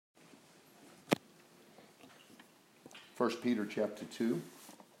1 Peter chapter 2.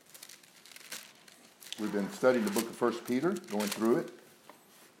 We've been studying the book of 1 Peter, going through it,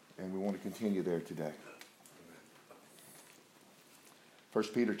 and we want to continue there today. 1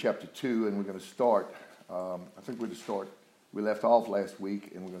 Peter chapter 2, and we're going to start, we left off last week,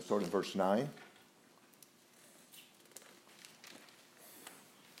 and we're going to start in verse 9.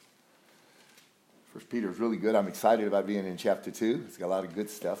 First Peter is really good. I'm excited about being in chapter 2. It's got a lot of good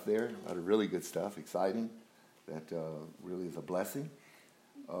stuff there, a lot of really good stuff, exciting, that really is a blessing.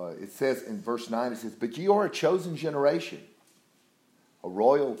 It says in verse 9, it says, "But ye are a chosen generation, a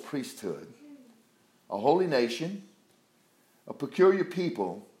royal priesthood, a holy nation, a peculiar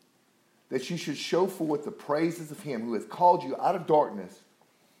people, that you should show forth the praises of him who hath called you out of darkness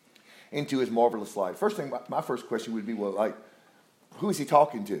into his marvelous light." First thing, my first question would be, who is he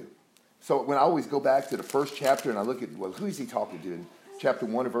talking to? So when I always go back to the first chapter and I look at, who is he talking to? In chapter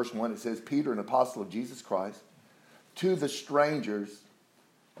 1 and verse 1, it says, "Peter, an apostle of Jesus Christ, to the strangers,"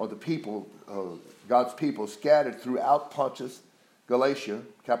 or the people, God's people, "scattered throughout Pontus, Galatia,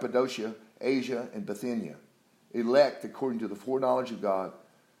 Cappadocia, Asia, and Bithynia, elect according to the foreknowledge of God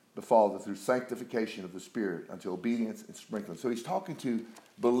the Father through sanctification of the Spirit unto obedience and sprinkling." So he's talking to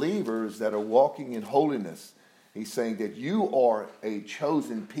believers that are walking in holiness. He's saying that you are a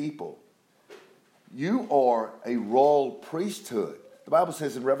chosen people. You are a royal priesthood. The Bible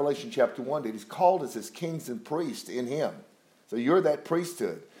says in Revelation chapter 1 that he's called us as kings and priests in him. So you're that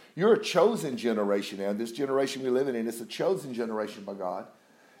priesthood. You're a chosen generation now. This generation we're living in is a chosen generation by God.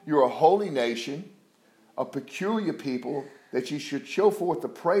 You're a holy nation, a peculiar people, that you should show forth the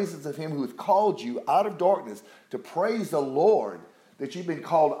praises of him who hath called you out of darkness, to praise the Lord, that you've been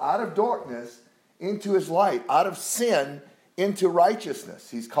called out of darkness into his light, out of sin into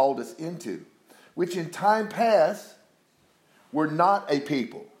righteousness. He's called us into, which in time past were not a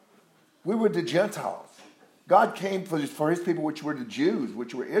people. We were the Gentiles. God came for his people, which were the Jews,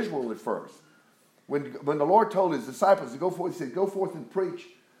 which were Israel at first. When the Lord told his disciples to go forth, he said, "Go forth and preach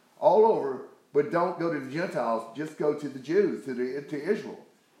all over, but don't go to the Gentiles, just go to the Jews, to Israel."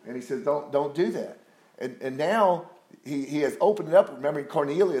 And he says, don't do that. And now he has opened it up. Remember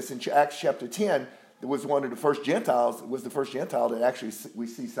Cornelius in Acts chapter 10 was one of the first Gentiles, was the first Gentile that actually we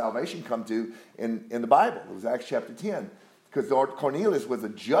see salvation come to in the Bible. It was Acts chapter 10. Because Cornelius was a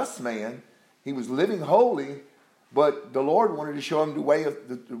just man. He was living holy, but the Lord wanted to show him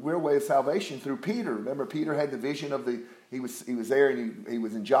the real way of salvation through Peter. Remember, Peter had the vision of he was there, and he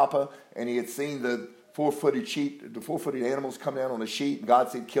was in Joppa, and he had seen the four-footed animals come down on a sheet, and God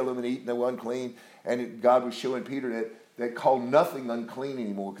said, "Kill them and eat, and they were unclean." And God was showing Peter that called nothing unclean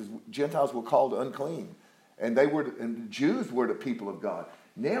anymore, because Gentiles were called unclean, and the Jews were the people of God.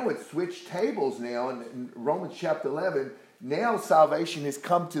 Now it's switched tables now in Romans chapter 11. Now salvation has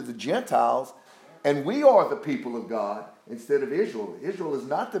come to the Gentiles, and we are the people of God instead of Israel. Israel is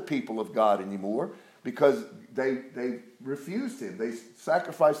not the people of God anymore because they refused him. They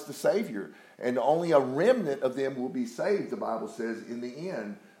sacrificed the Savior, and only a remnant of them will be saved, the Bible says, in the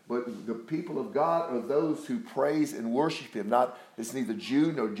end. But the people of God are those who praise and worship him. It's neither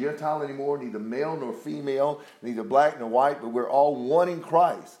Jew nor Gentile anymore, neither male nor female, neither black nor white, but we're all one in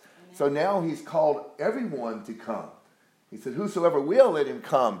Christ. So now he's called everyone to come. He said, "Whosoever will, let him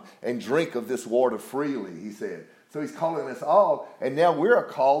come and drink of this water freely," he said. So he's calling us all, and now we're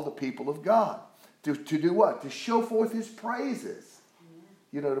called the people of God. To do what? To show forth his praises.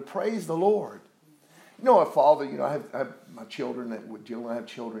 To praise the Lord. A father, I have my children, I have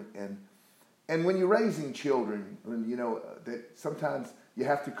children, and when you're raising children, that sometimes you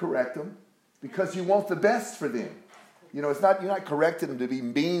have to correct them because you want the best for them. You're not correcting them to be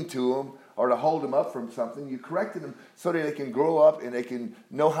mean to them or to hold them up from something. You're correcting them so that they can grow up and they can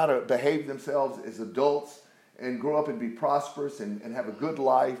know how to behave themselves as adults and grow up and be prosperous and have a good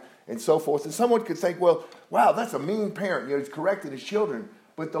life and so forth. And someone could think, well, wow, that's a mean parent. He's correcting his children.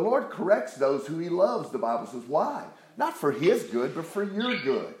 But the Lord corrects those who he loves, the Bible says. Why? Not for his good, but for your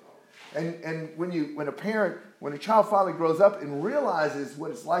good. And when a child finally grows up and realizes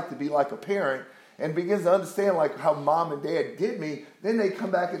what it's like to be like a parent and begins to understand like how mom and dad did me, then they come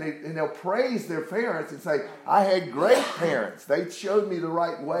back and they'll praise their parents and say, "I had great parents. They showed me the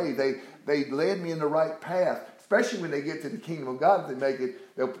right way. They led me in the right path." Especially when they get to the kingdom of God, if they make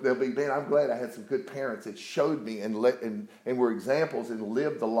it, they'll be, "Man, I'm glad I had some good parents that showed me and were examples and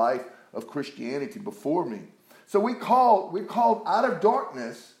lived the life of Christianity before me." So we're called out of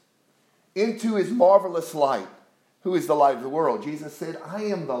darkness into his marvelous light. Who is the light of the world? Jesus said, "I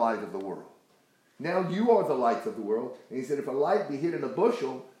am the light of the world." Now you are the lights of the world. And he said, if a light be hid in a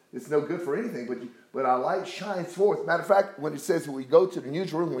bushel, it's no good for anything, but our light shines forth. Matter of fact, when it says when we go to the New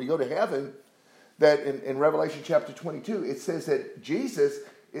Jerusalem, when we go to heaven, that in Revelation chapter 22, it says that Jesus,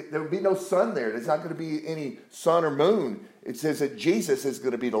 there will be no sun there. There's not going to be any sun or moon. It says that Jesus is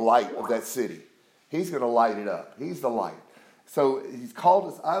going to be the light of that city. He's going to light it up. He's the light. So he's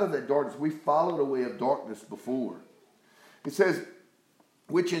called us out of that darkness. We followed a way of darkness before. It says,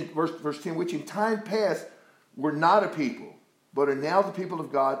 which in verse 10, which in time past were not a people, but are now the people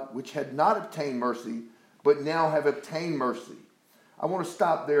of God, which had not obtained mercy, but now have obtained mercy. I want to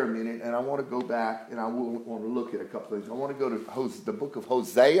stop there a minute, and I want to go back, and I want to look at a couple things. I want to go to the book of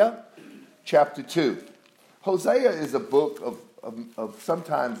Hosea, chapter 2. Hosea is a book of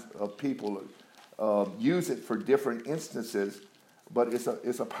sometimes people use it for different instances, but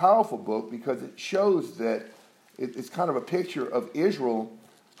it's a powerful book because it shows that it's kind of a picture of Israel,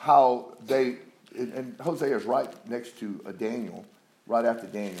 how they, and Hosea is right next to Daniel, right after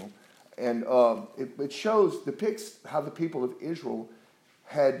Daniel, and it depicts how the people of Israel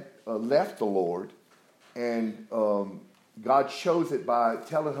had left the Lord, and God shows it by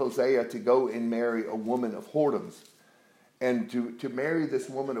telling Hosea to go and marry a woman of whoredoms. And to marry this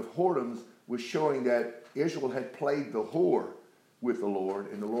woman of whoredoms was showing that Israel had played the whore with the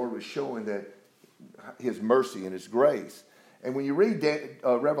Lord, and the Lord was showing that his mercy and his grace. And when you read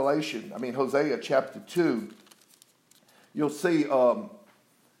Hosea chapter 2, you'll see,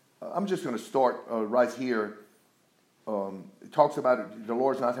 I'm just going to start right here. It talks about the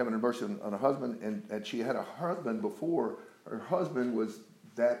Lord's not having mercy on a husband, and that she had a husband before. Her husband was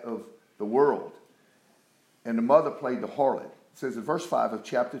that of the world, and the mother played the harlot. It says in verse 5 of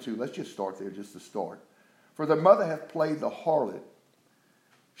chapter 2, let's just start there just to start. For the mother hath played the harlot,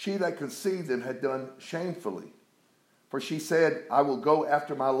 she that conceived them had done shamefully. For she said, I will go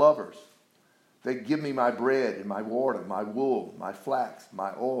after my lovers. They give me my bread and my water, my wool, my flax,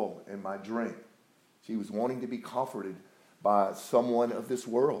 my oil, and my drink. She was wanting to be comforted by someone of this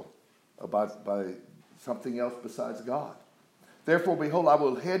world, by something else besides God. Therefore, behold, I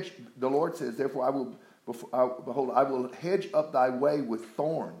will hedge, the Lord says, therefore I will hedge up thy way with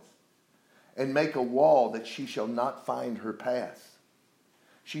thorns, and make a wall that she shall not find her path.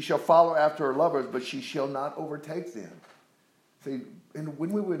 She shall follow after her lovers, but she shall not overtake them. See, and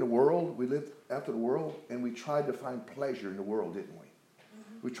when we were in the world, we lived after the world, and we tried to find pleasure in the world, didn't we?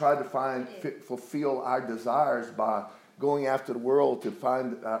 Mm-hmm. We tried to fulfill our desires by going after the world to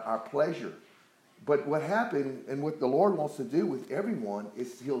find our pleasure. But what happened, and what the Lord wants to do with everyone,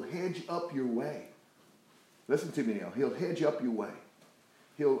 is he'll hedge up your way. Listen to me now. He'll hedge up your way.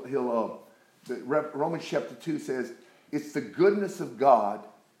 Romans chapter 2 says, it's the goodness of God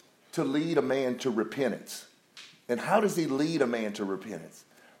to lead a man to repentance. And how does he lead a man to repentance?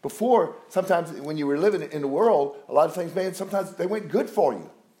 Before, sometimes when you were living in the world, a lot of things, man, sometimes they went good for you.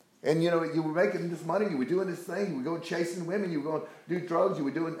 And, you were making this money, you were doing this thing, you were going chasing women, you were going to do drugs, you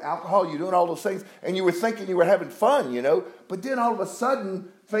were doing alcohol, you were doing all those things, and you were thinking you were having fun, But then all of a sudden,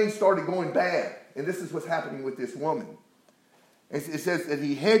 things started going bad. And this is what's happening with this woman. It says that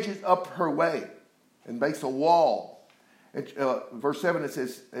he hedges up her way and makes a wall. And, verse 7, it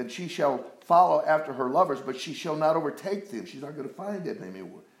says, and she shall follow after her lovers, but she shall not overtake them. She's not going to find them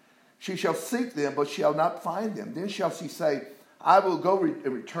anymore. She shall seek them, but shall not find them. Then shall she say, I will go and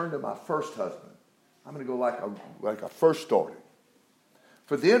return to my first husband. I'm going to go like I first started.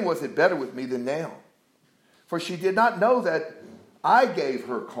 For then was it better with me than now. For she did not know that I gave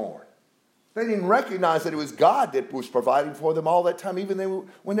her corn. They didn't recognize that it was God that was providing for them all that time, even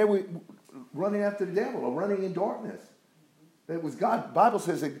when they were running after the devil or running in darkness. It was God. The Bible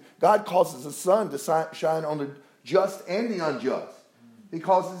says that God causes the sun to shine on the just and the unjust. He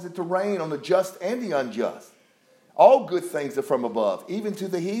causes it to rain on the just and the unjust. All good things are from above, even to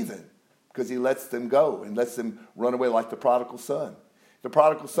the heathen, because he lets them go and lets them run away like the prodigal son. The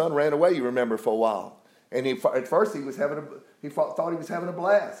prodigal son ran away, you remember, for a while. And at first he thought he was having a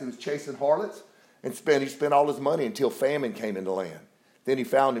blast. He was chasing harlots, and he spent all his money until famine came into land. Then he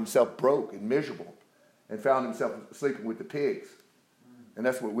found himself broke and miserable, and found himself sleeping with the pigs. And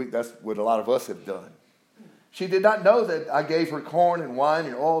that's what a lot of us have done. She did not know that I gave her corn and wine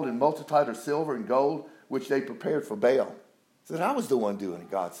and oil and multiplied her silver and gold, which they prepared for Baal. Said, I was the one doing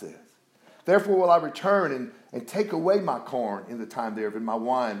it, God says. Therefore will I return and take away my corn in the time thereof, and my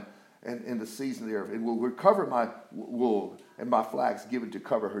wine and in the season thereof, and will recover my wool and my flax given to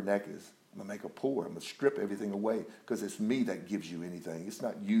cover her nakedness. I'm going to make her poor. I'm going to strip everything away, because it's me that gives you anything. It's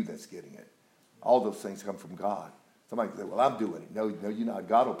not you that's getting it. All those things come from God. Somebody can say, well, I'm doing it. No, you're not.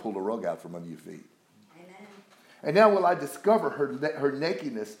 God will pull the rug out from under your feet. Amen. And now will I discover her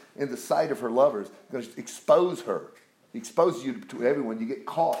nakedness in the sight of her lovers. I'm going to expose her. Expose you to everyone. You get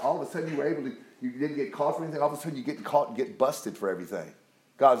caught. All of a sudden you didn't get caught for anything. All of a sudden you get caught and get busted for everything.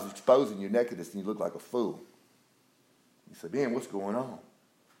 God is exposing your nakedness and you look like a fool. He said, man, what's going on?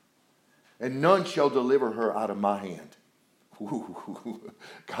 And none shall deliver her out of my hand. Ooh,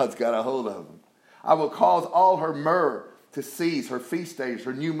 God's got a hold of him. I will cause all her myrrh to cease, her feast days,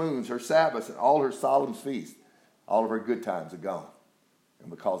 her new moons, her Sabbaths, and all her solemn feasts. All of her good times are gone.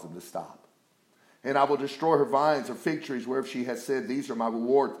 And will cause them to stop. And I will destroy her vines, her fig trees, wherever she has said, these are my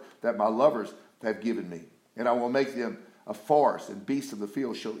rewards that my lovers have given me. And I will make them a forest, and beasts of the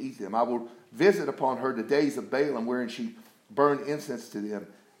field shall eat them. I will visit upon her the days of Balaam, wherein she burned incense to them.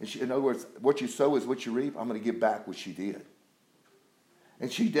 And she, in other words, what you sow is what you reap. I'm going to give back what she did.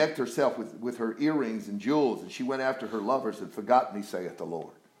 And she decked herself with her earrings and jewels, and she went after her lovers and forgot me, saith the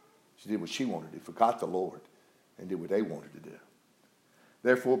Lord. She did what she wanted to do, forgot the Lord, and did what they wanted to do.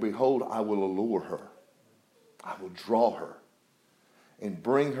 Therefore, behold, I will allure her. I will draw her and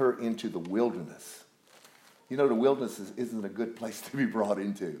bring her into the wilderness. You know, the wilderness isn't a good place to be brought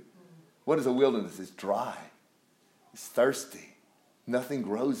into. What is a wilderness? It's dry. It's thirsty. Nothing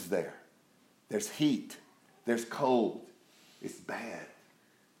grows there. There's heat. There's cold. It's bad.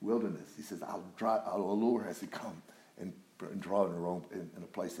 Wilderness. He says, I'll allure her as he come and draw in her own in a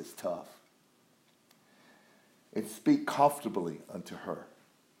place that's tough. And speak comfortably unto her.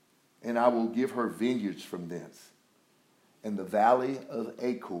 And I will give her vineyards from thence, and the valley of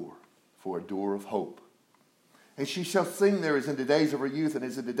Achor for a door of hope. And she shall sing there as in the days of her youth, and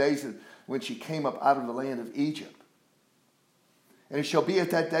as in the days when she came up out of the land of Egypt. And it shall be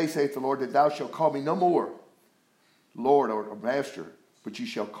at that day, saith the Lord, that thou shalt call me no more Lord or Master, but you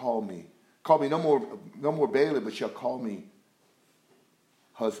shall call me no more Bailey, but shall call me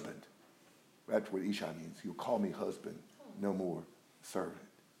husband. That's what Ishai means. You'll call me husband, no more servant.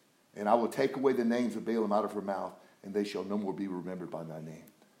 And I will take away the names of Balaam out of her mouth, and they shall no more be remembered by my name.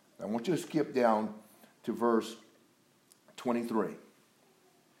 I want you to skip down to verse 23.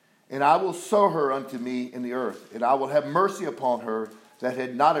 And I will sow her unto me in the earth, and I will have mercy upon her that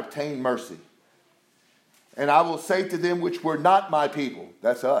had not obtained mercy. And I will say to them which were not my people,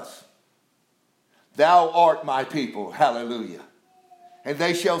 that's us, thou art my people, hallelujah. And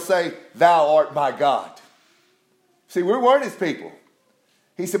they shall say, thou art my God. See, we weren't his people.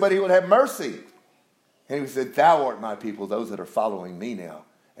 He said, but he would have mercy. And he said, thou art my people, those that are following me now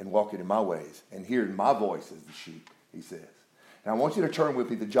and walking in my ways and hearing my voice as the sheep, he says. Now I want you to turn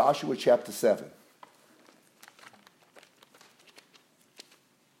with me to Joshua chapter 7.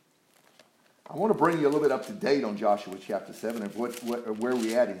 I want to bring you a little bit up to date on Joshua chapter 7 and where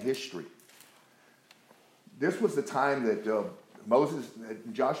we're at in history. This was the time that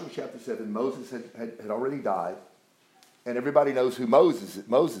Joshua chapter 7, Moses had already died. And everybody knows who Moses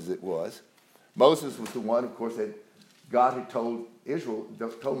it was. Moses was the one, of course, that God had told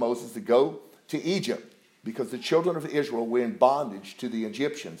Moses to go to Egypt because the children of Israel were in bondage to the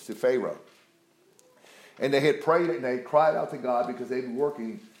Egyptians, to Pharaoh. And they had prayed and they had cried out to God because they were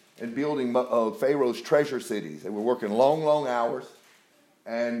working and building Pharaoh's treasure cities. They were working long, long hours.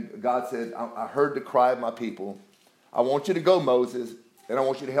 And God said, I heard the cry of my people. I want you to go, Moses, and I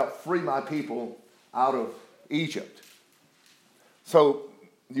want you to help free my people out of Egypt. So,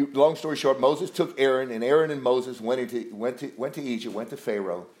 long story short, Moses took Aaron, and Aaron and Moses went to Egypt, went to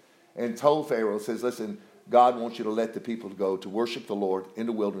Pharaoh, and told Pharaoh, says, listen, God wants you to let the people go to worship the Lord in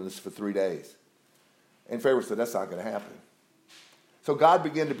the wilderness for 3 days. And Pharaoh said, that's not going to happen. So God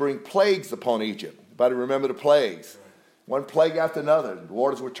began to bring plagues upon Egypt. Everybody remember the plagues? One plague after another. The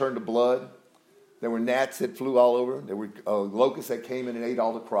waters were turned to blood. There were gnats that flew all over. There were locusts that came in and ate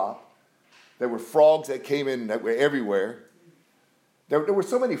all the crop. There were frogs that came in that were everywhere. There were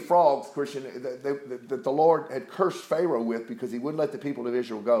so many frogs, Christian, that the Lord had cursed Pharaoh with because he wouldn't let the people of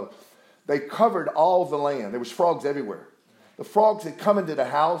Israel go. They covered all the land. There was frogs everywhere. The frogs had come into the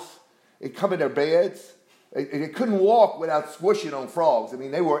house. They'd come in their beds. They couldn't walk without squishing on frogs. I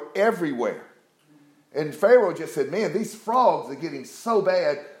mean, they were everywhere. And Pharaoh just said, man, these frogs are getting so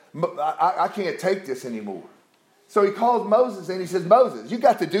bad, I can't take this anymore. So he calls Moses and he says, Moses, you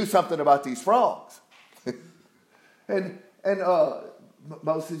got to do something about these frogs. and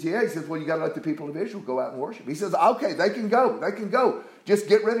Moses says, yeah. He says, well, you got to let the people of Israel go out and worship. He says, okay, they can go. Just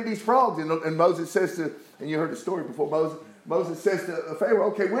get rid of these frogs. And Moses says to, and you heard the story before, Moses says to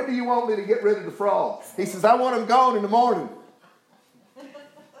Pharaoh, okay, when do you want me to get rid of the frogs? He says, I want them gone in the morning.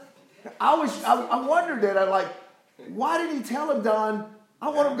 I wondered that. Why did he tell him, Don, I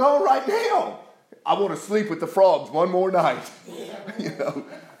want them gone right now? I want to sleep with the frogs one more night. You know.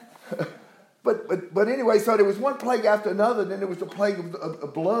 But anyway, so there was one plague after another, and then there was the plague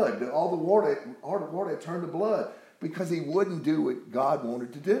of blood. All the water had turned to blood because he wouldn't do what God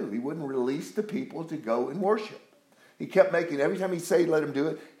wanted to do. He wouldn't release the people to go and worship. He kept making, every time he'd say let him do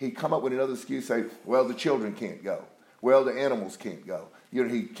it, he'd come up with another excuse, say, well, the children can't go. Well, the animals can't go.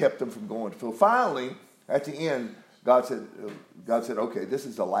 He kept them from going. So finally, at the end, God said, okay, this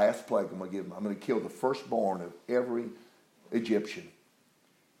is the last plague I'm going to give them. I'm going to kill the firstborn of every Egyptian.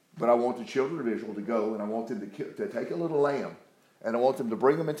 But I want the children of Israel to go, and I want them to take a little lamb, and I want them to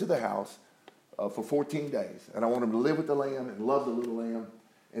bring them into the house for 14 days. And I want them to live with the lamb and love the little lamb.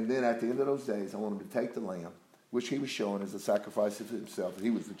 And then at the end of those days, I want them to take the lamb, which he was showing as a sacrifice of himself. He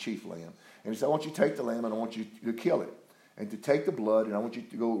was the chief lamb. And he said, I want you to take the lamb, and I want you to kill it. And to take the blood, and I want you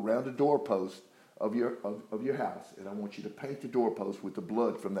to go around the doorpost of your house. And I want you to paint the doorpost with the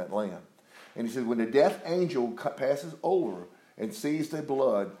blood from that lamb. And he said, when the death angel passes over and sees the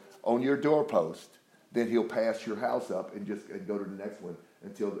blood on your doorpost, then he'll pass your house up and go to the next one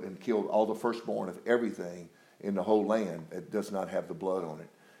and kill all the firstborn of everything in the whole land that does not have the blood on it,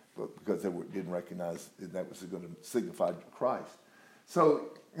 because they didn't recognize that was going to signify Christ. So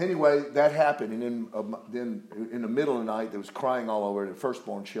anyway, that happened, and then in the middle of the night, there was crying all over. The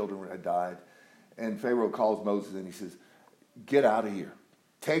firstborn children had died, and Pharaoh calls Moses and he says, "Get out of here.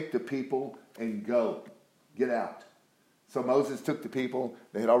 Take the people and go. Get out." So Moses took the people.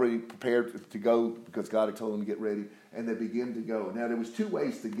 They had already prepared to go because God had told them to get ready, and they began to go. Now, there was two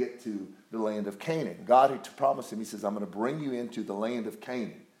ways to get to the land of Canaan. God had promised him, he says, I'm going to bring you into the land of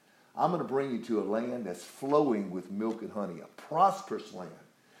Canaan. I'm going to bring you to a land that's flowing with milk and honey, a prosperous land.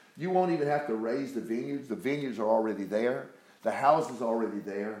 You won't even have to raise the vineyards. The vineyards are already there. The house is already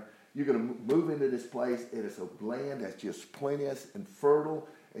there. You're going to move into this place, and it's a land that's just plenteous and fertile,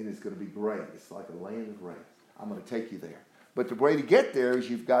 and it's going to be great. It's like a land of grace. I'm going to take you there. But the way to get there is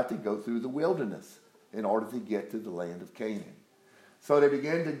you've got to go through the wilderness in order to get to the land of Canaan. So they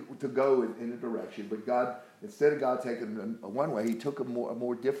began to go in a direction, but God, instead of God taking them one way, he took a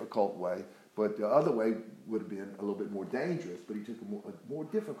more difficult way, but the other way would have been a little bit more dangerous, but he took a more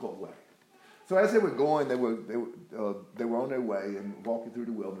difficult way. So as they were going, they were on their way and walking through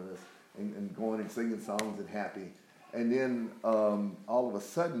the wilderness and going and singing songs and happy. And then all of a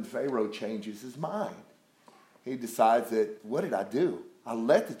sudden, Pharaoh changes his mind. He decides that, what did I do? I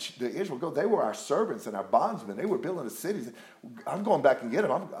let the Israel go. They were our servants and our bondsmen. They were building the cities. I'm going back and get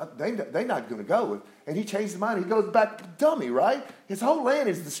them. They're not going to go. And he changed his mind. He goes back, dummy, right? His whole land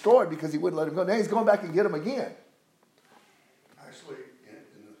is destroyed because he wouldn't let him go. Now he's going back and get them again. Actually,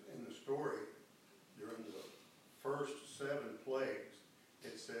 in the story, during the first 7 plagues,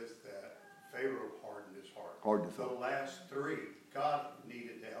 it says that Pharaoh hardened his heart. The last 3, God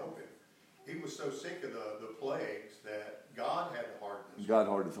needed to help him. He was so sick of the plagues that God had to harden his heart. God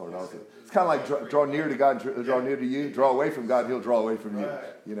hardened his heart also. It's kind of like draw near to God and draw near to you. Draw away from God, he'll draw away from you.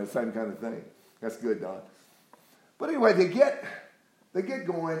 Right. Same kind of thing. That's good, Don. But anyway, they get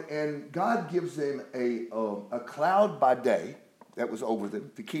going, and God gives them a cloud by day that was over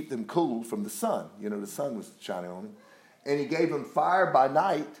them to keep them cool from the sun. The sun was shining on them. And he gave them fire by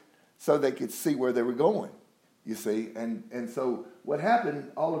night so they could see where they were going. You see, and so what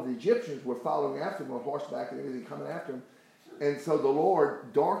happened, all of the Egyptians were following after them on horseback and everything coming after them. And so the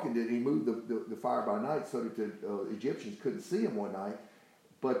Lord darkened it. He moved the fire by night so that the Egyptians couldn't see him one night.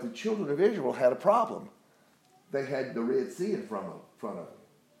 But the children of Israel had a problem. They had the Red Sea in front of them.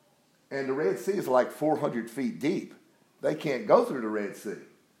 And the Red Sea is like 400 feet deep. They can't go through the Red Sea.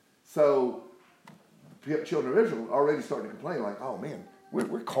 So the children of Israel are already starting to complain like, oh man,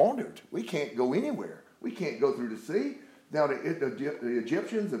 we're cornered. We can't go anywhere. We can't go through the sea. Now the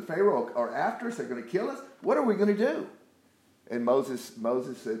Egyptians and Pharaoh are after us. They're going to kill us. What are we going to do? And Moses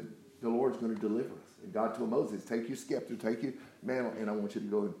said, the Lord's going to deliver us. And God told Moses, take your scepter, take your mantle, and I want you to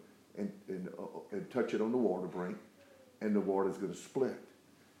go and touch it on the water brink, and the water is going to split.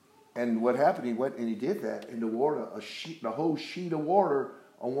 And what happened, he went and he did that, and the whole sheet of water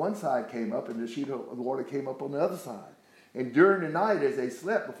on one side came up, and the sheet of water came up on the other side. And during the night, as they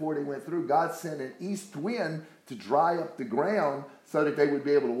slept, before they went through, God sent an east wind to dry up the ground so that they would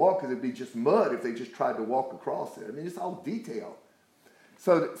be able to walk, because it would be just mud if they just tried to walk across it. I mean, it's all detailed.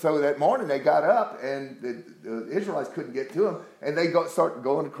 So that morning, they got up, and the Israelites couldn't get to them, and they started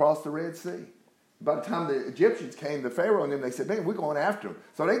going across the Red Sea. By the time the Egyptians came, the Pharaoh and them, they said, man, we're going after them.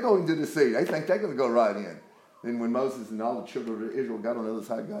 So they go into the sea. They think they're going to go right in. Then when Moses and all the children of Israel got on the other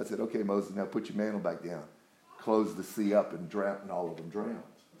side, God said, okay, Moses, now put your mantle back down. Closed the sea up and drowned, and all of them drowned.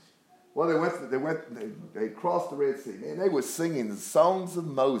 Well, they crossed the Red Sea. Man, they were singing the songs of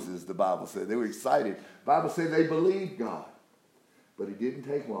Moses, the Bible said. They were excited. The Bible said they believed God. But it didn't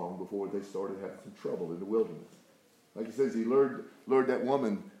take long before they started having some trouble in the wilderness. Like it says, he lured that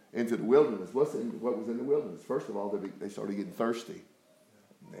woman into the wilderness. What was in the wilderness? First of all, they started getting thirsty.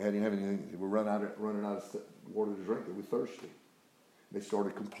 They hadn't have anything. They were running out of water to drink. They were thirsty. They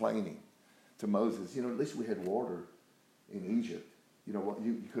started complaining to Moses. You know, at least we had water in Egypt. You know what?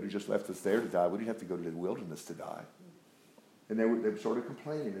 You could have just left us there to die. We didn't have to go to the wilderness to die. And they started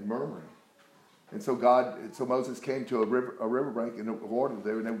complaining and murmuring. And so Moses came to a riverbank and the water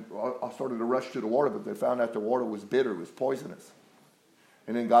there, and they all started to rush to the water, but they found out the water was bitter, it was poisonous.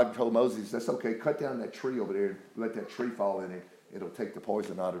 And then God told Moses, that's okay, cut down that tree over there, let that tree fall in it, it'll take the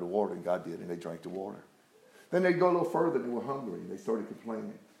poison out of the water. And God did, and they drank the water. Then they go a little further, and they were hungry, and they started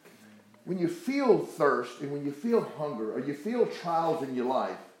complaining. When you feel thirst, and when you feel hunger, or you feel trials in your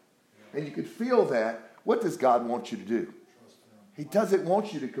life, and you can feel that, what does God want you to do? He doesn't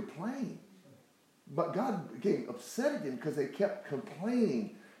want you to complain. But God became upset at them because they kept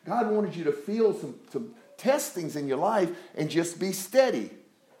complaining. God wanted you to feel some testings in your life and just be steady.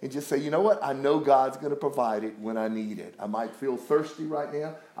 And just say, you know what? I know God's going to provide it when I need it. I might feel thirsty right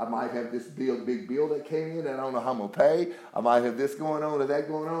now. I might have this big bill that came in that I don't know how I'm going to pay. I might have this going on or that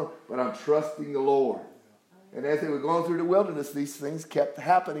going on. But I'm trusting the Lord. And as they were going through the wilderness, these things kept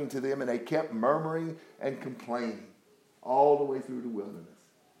happening to them. And they kept murmuring and complaining all the way through the wilderness.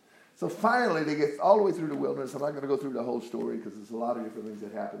 So finally, they get all the way through the wilderness. I'm not going to go through the whole story because there's a lot of different things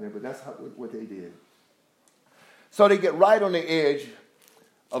that happen there. But that's what they did. So they get right on the edge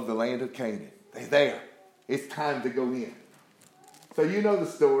of the land of Canaan. They're there. It's time to go in. So you know the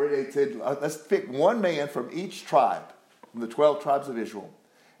story. They said, let's pick one man from each tribe, from the 12 tribes of Israel,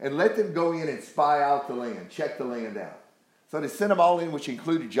 and let them go in and spy out the land, check the land out. So they sent them all in, which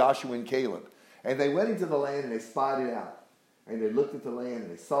included Joshua and Caleb. And they went into the land and they spied it out. And they looked at the land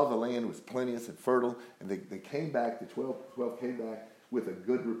and they saw the land was plenteous and fertile. And they came back, the 12 came back with a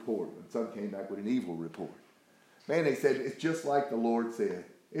good report. And some came back with an evil report. Man, they said, it's just like the Lord said.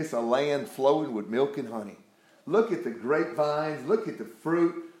 It's a land flowing with milk and honey. Look at the grapevines. Look at the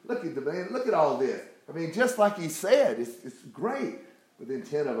fruit. Look at all this. I mean, just like he said, it's great. But then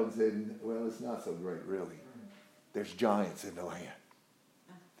 10 of them said, well, it's not so great, really. There's giants in the land.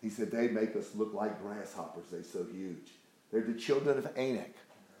 He said, they make us look like grasshoppers. They're so huge. They're the children of Anak.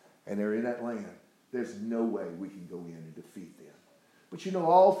 And they're in that land. There's no way we can go in and defeat them. But you know,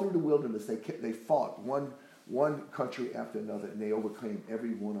 all through the wilderness, they fought one country after another, and they overcame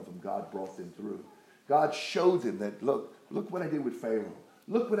every one of them. God brought them through. God showed them that, look what I did with Pharaoh.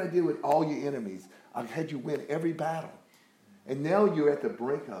 Look what I did with all your enemies. I had you win every battle. And now you're at the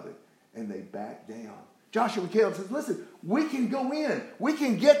brink of it, and they back down. Joshua and Caleb says, listen, we can go in. We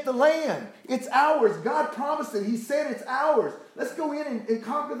can get the land. It's ours. God promised it. He said it's ours. Let's go in and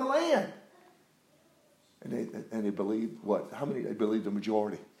conquer the land. And they believed what? How many? They believed the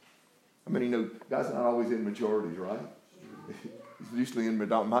majority. How many know God's not always in majorities, right? He's usually in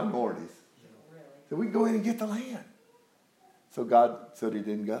minorities. So we can go in and get the land. So God said he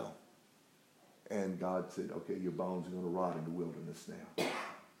didn't go. And God said, okay, your bones are going to rot in the wilderness now.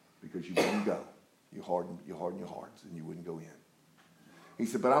 Because you wouldn't go. You hardened your hearts and you wouldn't go in. He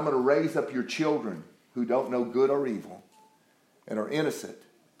said, but I'm going to raise up your children who don't know good or evil and are innocent.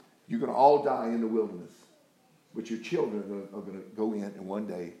 You're going to all die in the wilderness. But your children are going to go in and one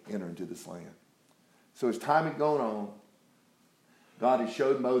day enter into this land. So as time had gone on, God had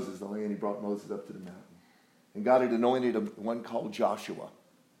showed Moses the land. He brought Moses up to the mountain. And God had anointed one called Joshua.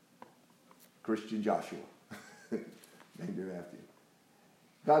 Christian Joshua. Named him after him.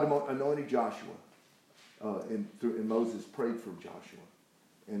 God anointed Joshua. And Moses prayed for Joshua.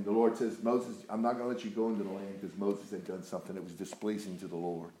 And the Lord says, Moses, I'm not going to let you go into the land because Moses had done something that was displeasing to the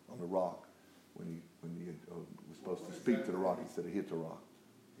Lord on the rock when he was supposed to speak to the rock instead of hit the rock.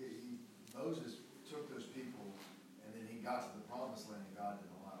 Moses took those people and then he got to the promised land and God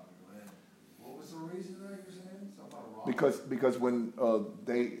didn't allow him to go in. What was the reason that you're saying? Something about a rock? Because when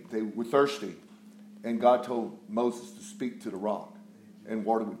they were thirsty and God told Moses to speak to the rock, and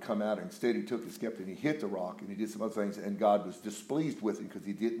water would come out. Instead, he took his scepter and he hit the rock and he did some other things. And God was displeased with him because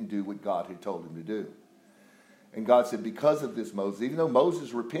he didn't do what God had told him to do. And God said, because of this, Moses, even though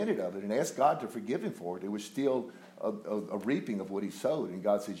Moses repented of it and asked God to forgive him for it, there was still a reaping of what he sowed. And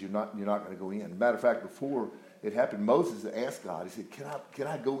God said, you're not going to go in. Matter of fact, before it happened, Moses asked God, he said, can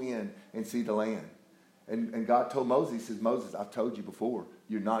I go in and see the land? And God told Moses, he says, Moses, I've told you before,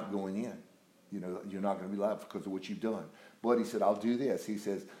 you're not going in. You're not going to be allowed because of what you've done. But he said, I'll do this. He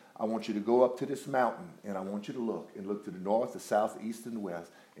says, I want you to go up to this mountain, and I want you to look to the north, the south, the east, and the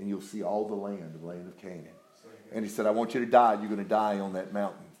west, and you'll see all the land of Canaan. And he said, I want you to die. You're going to die on that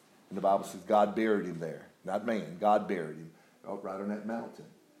mountain. And the Bible says God buried him there. Not man. God buried him right on that mountain.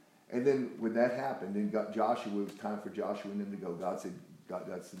 And then when that happened, then Joshua, it was time for Joshua and them to go. God said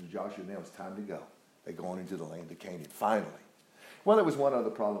to Joshua, now it's time to go. They're going into the land of Canaan, finally. Well, there was one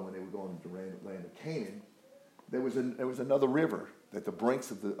other problem when they were going to the land of Canaan. there was another river that the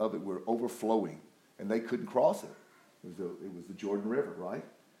brinks of it were overflowing, and they couldn't cross it. It was the Jordan River, right?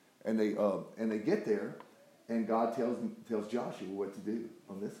 And they get there, and God tells Joshua what to do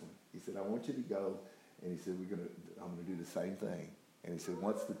on this one. He said, I want you to go, and he said, I'm gonna do the same thing. And he said,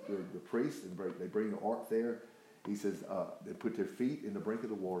 once the priests, they bring the ark there, he says, they put their feet in the brink of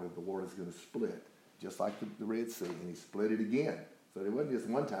the water's going to split, just like the Red Sea, and he split it again. So it wasn't just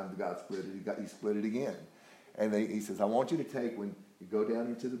one time that God split it, he split it again. And he says, I want you to take, when you go down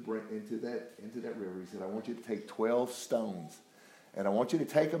into that river, he said, I want you to take 12 stones, and I want you to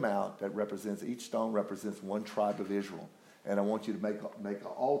take them out. Each stone represents one tribe of Israel. And I want you to make an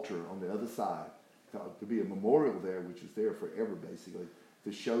altar on the other side to be a memorial there, which is there forever, basically,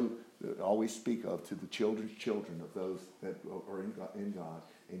 to show, always speak of to the children's children of those that are in God,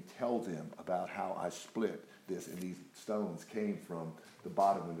 and tell them about how I split this, and these stones came from the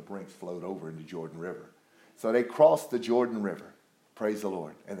bottom when the brinks flowed over into Jordan River. So they crossed the Jordan River, praise the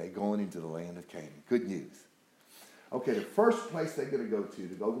Lord, and they're going into the land of Canaan. Good news. Okay, the first place they're going to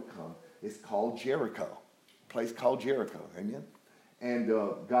overcome is called Jericho. A place called Jericho, amen? And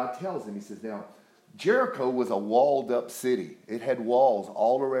God tells him, he says, now, Jericho was a walled up city. It had walls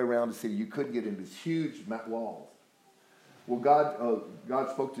all the way around the city. You couldn't get in these huge walls. Well, God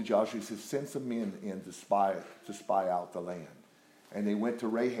spoke to Joshua. He says, send some men in to spy out the land. And they went to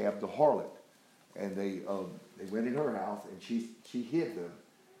Rahab the harlot. And they went in her house, and she hid them.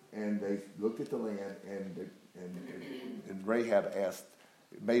 And they looked at the land, and Rahab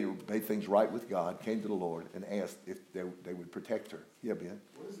made things right with God, came to the Lord, and asked if they would protect her. Yeah, Ben?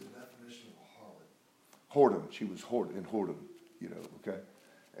 What is the definition of a harlot? Whoredom. She was in whoredom, okay?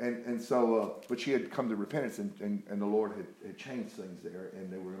 And so, but she had come to repentance, and the Lord had changed things there, and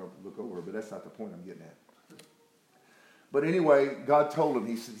they were going to look over her, but that's not the point I'm getting at. But anyway, God told him,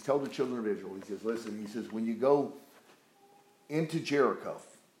 he told the children of Israel, he says, listen, he says, when you go into Jericho,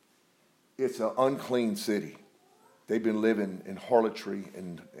 it's an unclean city. They've been living in harlotry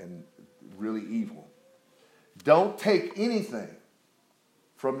and really evil. Don't take anything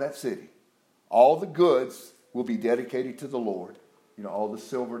from that city. All the goods will be dedicated to the Lord. All the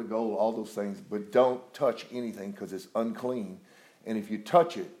silver, the gold, all those things. But don't touch anything because it's unclean. And if you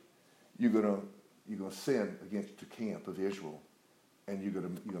touch it, you're gonna sin against the camp of Israel, and you're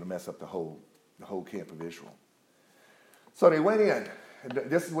gonna mess up the whole camp of Israel. So they went in. And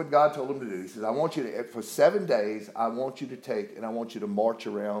this is what God told them to do. He says, I want you to, for 7 days, I want you to take, and I want you to march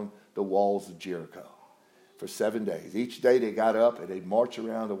around the walls of Jericho for 7 days. Each day they got up and they'd march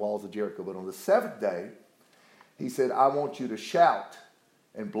around the walls of Jericho. But on the 7th day, he said, I want you to shout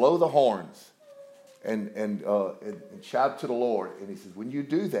and blow the horns and shout to the Lord. And he says, when you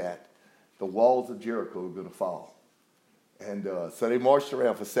do that, the walls of Jericho are going to fall. And so they marched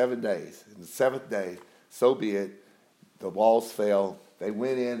around for 7 days. And the 7th day, so be it, the walls fell. They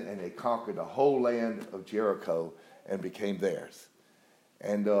went in and they conquered the whole land of Jericho and became theirs.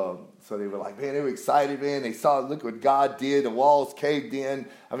 And so they were like, man, they were excited, man. They saw, look what God did. The walls caved in.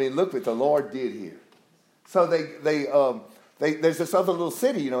 I mean, look what the Lord did here. So there's this other little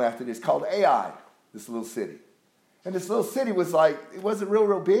city, after this called Ai, this little city. And this little city was like, it wasn't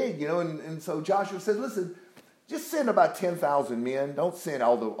real big, and so Joshua said, listen, just send about 10,000 men. Don't send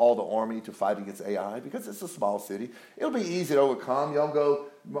all the army to fight against Ai because it's a small city. It'll be easy to overcome. Y'all go,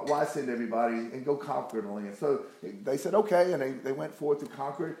 why send everybody and go conquer the land? So they said, okay, and they went forth to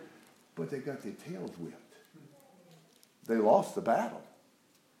conquer it, but they got their tails whipped. They lost the battle.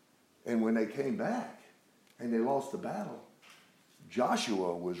 And when they came back and they lost the battle,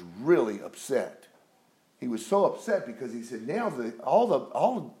 Joshua was really upset. He was so upset because he said, now all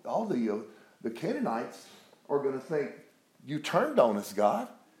the Canaanites are going to think you turned on us, God,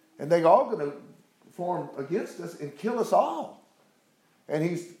 and they're all going to form against us and kill us all. And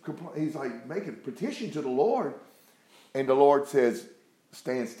he's like making petition to the Lord, and the Lord says,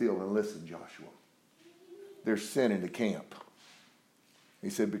 stand still and listen, Joshua. There's sin in the camp. He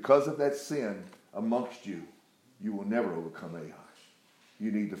said, because of that sin amongst you, you will never overcome Ai.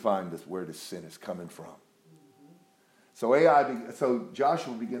 You need to find where this sin is coming from. So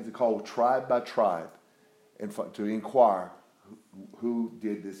Joshua begins to call tribe by tribe and to inquire who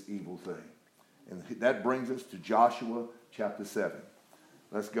did this evil thing. And that brings us to Joshua chapter 7.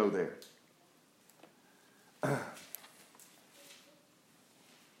 Let's go there.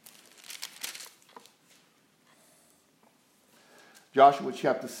 Joshua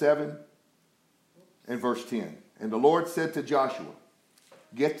chapter 7 and verse 10. And the Lord said to Joshua,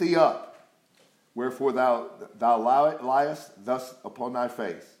 get thee up, wherefore thou liest thus upon thy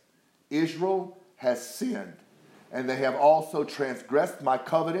face. Israel has sinned, and they have also transgressed my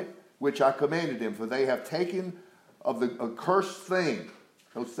covenant which I commanded them, for they have taken of the accursed thing.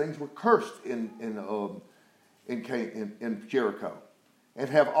 Those things were cursed in Jericho, and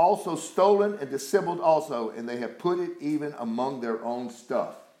have also stolen and dissembled also, and they have put it even among their own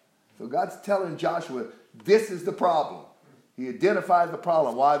stuff. So God's telling Joshua, this is the problem. He identifies the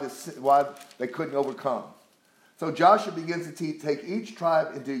problem, why they couldn't overcome. So Joshua begins to take each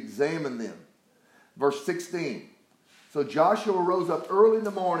tribe and to examine them. Verse 16. So Joshua rose up early in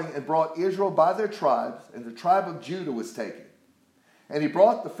the morning and brought Israel by their tribes, and the tribe of Judah was taken. And he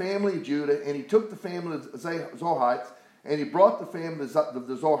brought the family of Judah, and he took the family of the Zorhites, and he brought the family of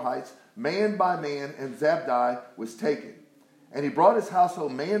the Zorhites, man by man, and Zabdi was taken. And he brought his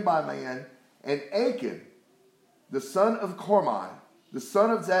household man by man, and Achan, the son of Carmi, the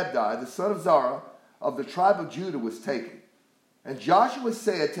son of Zabdi, the son of Zerah, of the tribe of Judah was taken. And Joshua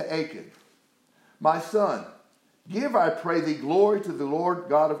said to Achan, my son, give, I pray thee, glory to the Lord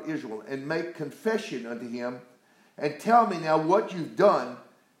God of Israel, and make confession unto him, and tell me now what you've done,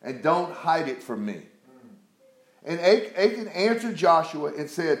 and don't hide it from me. And Achan answered Joshua and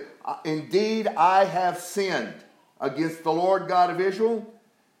said, indeed I have sinned against the Lord God of Israel,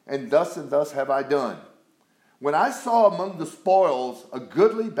 and thus have I done. When I saw among the spoils a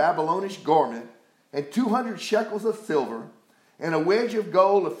goodly Babylonish garment, and 200 shekels of silver, and a wedge of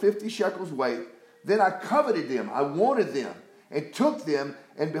gold of 50 shekels weight, then I coveted them, I wanted them, and took them,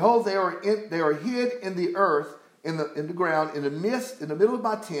 and behold, they are hid in the earth, in the ground, in the midst, in the middle of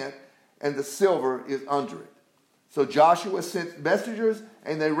my tent, and the silver is under it. So Joshua sent messengers,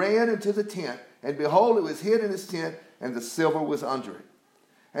 and they ran into the tent, and behold, it was hid in his tent, and the silver was under it.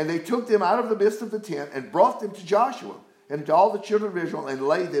 And they took them out of the midst of the tent, and brought them to Joshua, and to all the children of Israel, and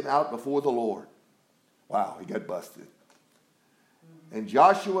laid them out before the Lord. Wow, he got busted. And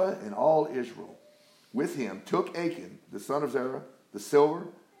Joshua and all Israel with him took Achan, the son of Zerah, the silver,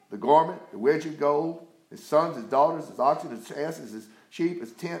 the garment, the wedge of gold, his sons, his daughters, his oxen, his asses, his sheep,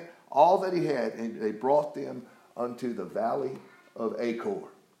 his tent, all that he had, and they brought them unto the valley of Achor.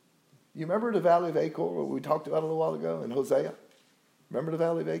 You remember the valley of Achor, what we talked about a little while ago in Hosea? Remember the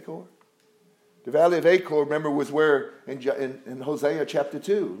valley of Achor? The valley of Achor, remember, was where in Hosea chapter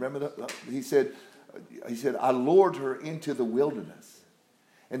 2, remember he said, I lured her into the wilderness.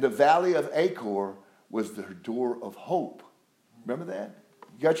 And the valley of Achor was the door of hope. Remember that?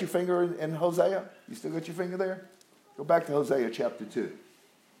 You got your finger in Hosea? You still got your finger there? Go back to Hosea chapter 2.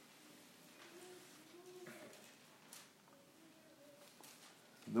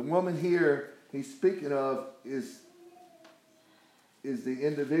 The woman here he's speaking of is the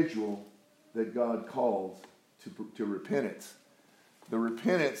individual that God calls to repentance. The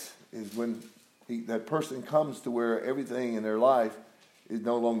repentance is when that person comes to where everything in their life is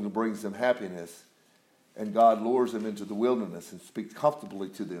no longer brings them happiness, and God lures them into the wilderness and speaks comfortably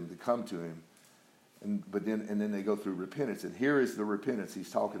to them to come to him. And then they go through repentance. And here is the repentance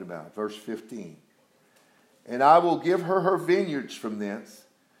he's talking about. Verse 15. And I will give her vineyards from thence,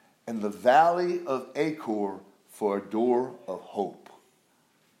 and the valley of Achor for a door of hope.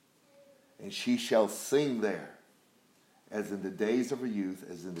 And she shall sing there, as in the days of her youth,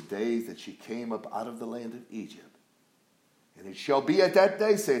 as in the days that she came up out of the land of Egypt. And it shall be at that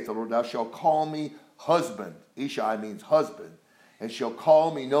day, saith the Lord, thou shalt call me husband. Ishai means husband. And shall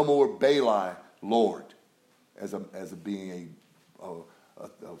call me no more Baali, Lord, as being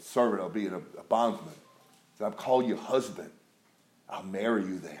a servant or being a bondsman. So I'll call you husband. I'll marry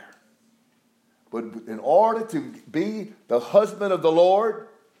you there. But in order to be the husband of the Lord,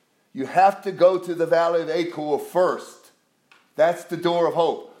 you have to go to the valley of Achor first. That's the door of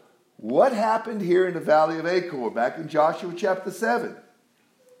hope. What happened here in the valley of Achor back in Joshua chapter 7?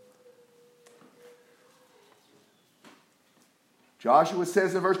 Joshua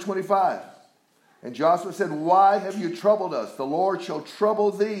says in verse 25, and Joshua said, why have you troubled us? The Lord shall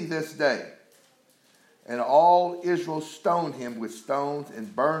trouble thee this day. And all Israel stoned him with stones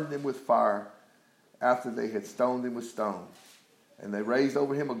and burned him with fire after they had stoned him with stones. And they raised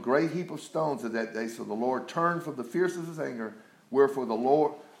over him a great heap of stones of that day. So the Lord turned from the fierce of his anger, wherefore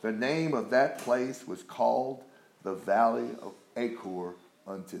the name of that place was called the Valley of Achor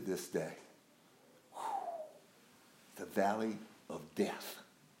unto this day. The Valley of Death.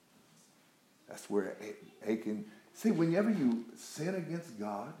 That's where Achan. See, whenever you sin against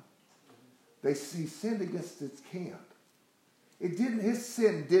God, he sinned against his camp. His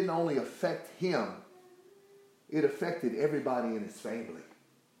sin didn't only affect him, it affected everybody in his family.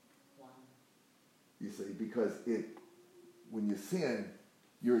 Wow. You see, because when you sin,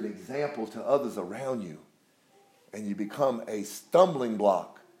 you're an example to others around you. And you become a stumbling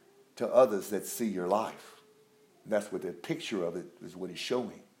block to others that see your life. And that's what the picture of it is what he's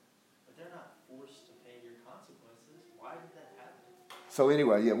showing. So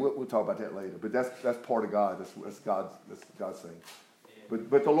anyway, yeah, we'll talk about that later. But that's part of God. That's God's thing.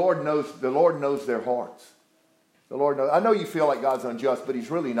 But the Lord knows their hearts. The Lord knows. I know you feel like God's unjust, but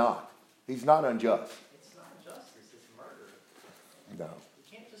He's really not. He's not unjust. It's not justice, it's murder. No. You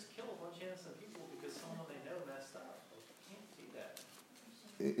can't just kill a bunch of innocent people because someone they know messed up. You can't do that.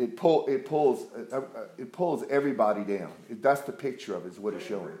 It pulls everybody down. That's the picture of it, is what it's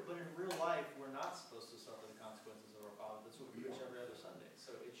showing. But in real life, we're not supposed to suffer the consequences of our folly. That's what we preach every other Sunday.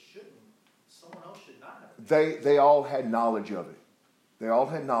 So it shouldn't. Someone else should not have. They all had knowledge of it. They all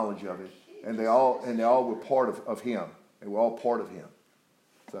had knowledge of it, and they all were part of Him. They were all part of Him.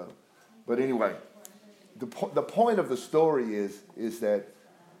 So, but anyway, the point of the story is that,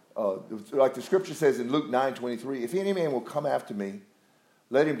 like the Scripture says in Luke 9:23, if any man will come after me,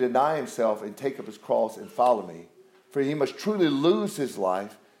 let him deny himself and take up his cross and follow me. For he must truly lose his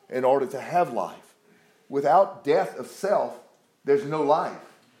life in order to have life. Without death of self, there's no life.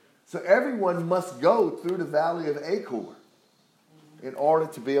 So everyone must go through the valley of Achor in order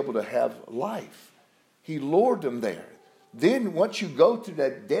to be able to have life. He lured them there. Then once you go through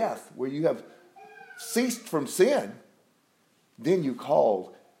that death where you have ceased from sin, then you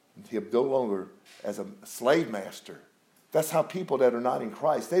called him no longer as a slave master. That's how people that are not in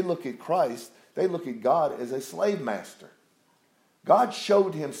Christ, they look at Christ, they look at God as a slave master. God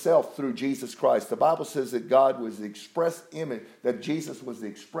showed Himself through Jesus Christ. The Bible says that God was the express image, that Jesus was the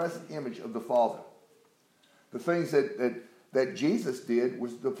express image of the Father. The things that Jesus did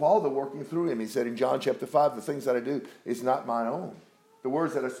was the Father working through Him. He said in John chapter 5, the things that I do is not my own. The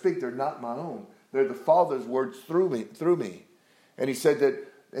words that I speak, they're not my own. They're the Father's words through me. And He said that,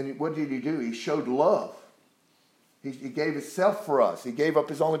 and what did He do? He showed love. He gave Himself for us. He gave up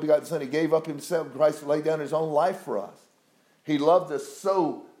His only begotten Son. He gave up Himself. Christ laid down His own life for us. He loved us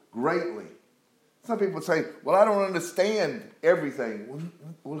so greatly. Some people say, well, I don't understand everything.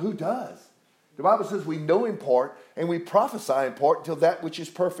 Well, who does? The Bible says we know in part and we prophesy in part until that which is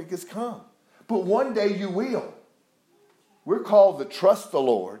perfect has come. But one day you will. We're called to trust the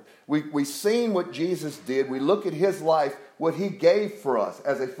Lord. We've seen what Jesus did. We look at His life, what He gave for us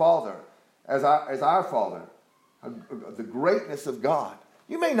as a Father, as our Father. The greatness of God.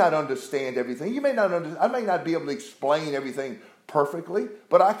 You may not understand everything. I may not be able to explain everything perfectly,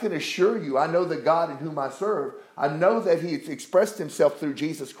 but I can assure you, I know the God in whom I serve. I know that He expressed Himself through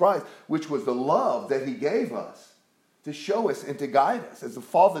Jesus Christ, which was the love that He gave us to show us and to guide us, as the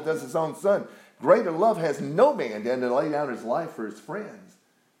Father does His own Son. Greater love has no man than to lay down his life for his friends,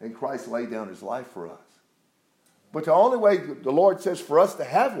 and Christ laid down His life for us. But the only way the Lord says for us to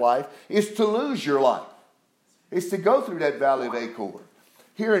have life is to lose your life. It's to go through that valley of Achor.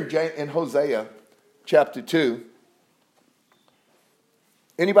 Here in Hosea chapter 2,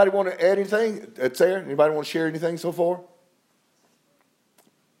 anybody want to add anything that's there? Anybody want to share anything so far?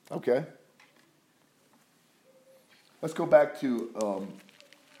 Okay. Let's go back to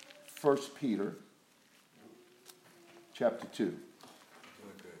 1 Peter chapter 2.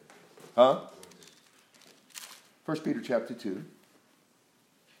 Huh? 1 Peter chapter 2.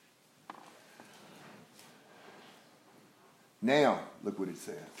 Now, look what it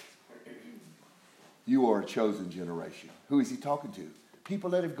says. You are a chosen generation. Who is He talking to? People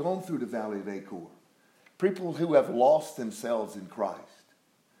that have gone through the valley of Achor. People who have lost themselves in Christ.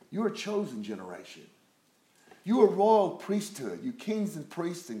 You are a chosen generation. You are a royal priesthood. You kings and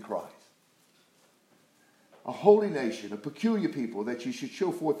priests in Christ. A holy nation, a peculiar people, that you should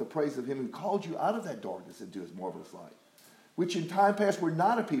show forth the praise of Him who called you out of that darkness into His marvelous light. Which in time past were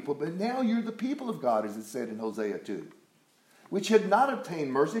not a people, but now you're the people of God, as it said in Hosea 2. Which had not obtained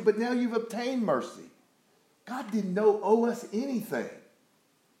mercy, but now you've obtained mercy. God didn't owe us anything.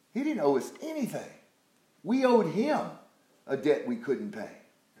 He didn't owe us anything. We owed Him a debt we couldn't pay.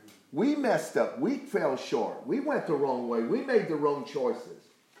 We messed up. We fell short. We went the wrong way. We made the wrong choices.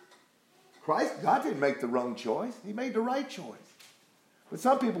 God didn't make the wrong choice. He made the right choice. But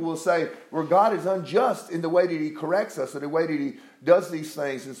some people will say, well, God is unjust in the way that He corrects us, or the way that He does these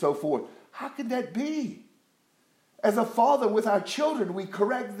things and so forth. How can that be? As a father with our children, we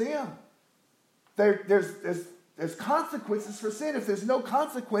correct them. There's consequences for sin. If there's no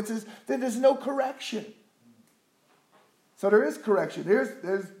consequences, then there's no correction. So there is correction.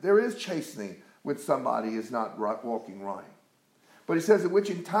 There is chastening when somebody is not walking right. But He says that which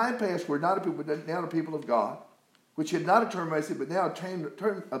in time past were not a people, but now the people of God, which had not obtained mercy, but now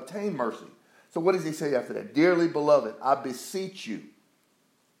obtained mercy. So what does He say after that? Dearly beloved, I beseech you.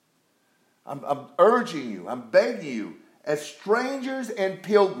 I'm urging you, I'm begging you, as strangers and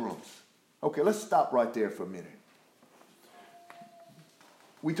pilgrims. Okay, let's stop right there for a minute.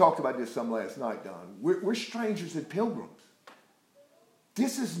 We talked about this some last night, Don. We're strangers and pilgrims.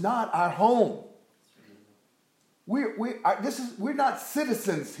 this is not our home. We're not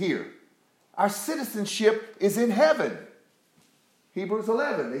citizens here. Our citizenship is in heaven. Hebrews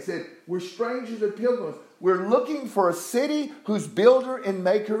 11, they said, we're strangers and pilgrims. We're looking for a city whose builder and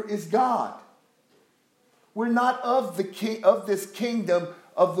maker is God. We're not of this kingdom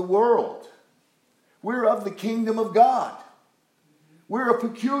of the world. We're of the kingdom of God. We're a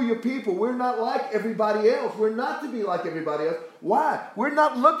peculiar people. We're not like everybody else. We're not to be like everybody else. Why? We're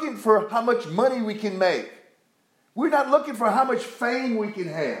not looking for how much money we can make. We're not looking for how much fame we can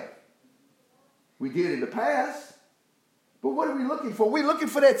have. We did in the past. But what are we looking for? We're looking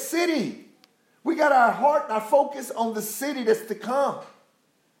for that city. We got our heart and our focus on the city that's to come.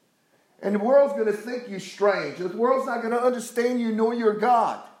 And the world's going to think you strange. The world's not going to understand you nor your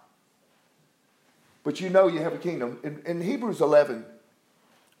God. But you know you have a kingdom. In Hebrews 11,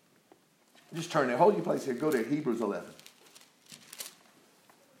 just turn there. Hold your place here. Go to Hebrews 11.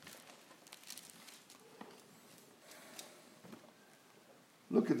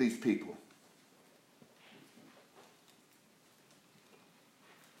 Look at these people.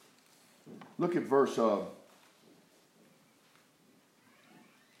 Look at verse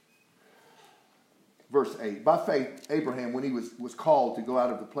 8. By faith, Abraham, when he was called to go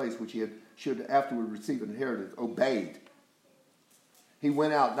out of the place which he should afterward receive an inheritance, obeyed. He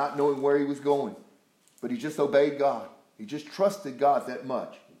went out not knowing where he was going, but he just obeyed God. He just trusted God that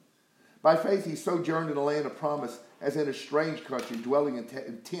much. By faith, he sojourned in a land of promise, as in a strange country, dwelling in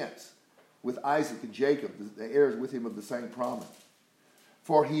tents with Isaac and Jacob, the heirs with him of the same promise.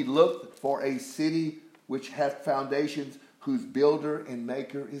 For he looked for a city which hath foundations, whose builder and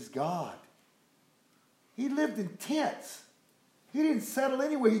maker is God. He lived in tents. He didn't settle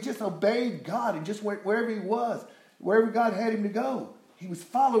anywhere. He just obeyed God and just went wherever he was, wherever God had him to go. He was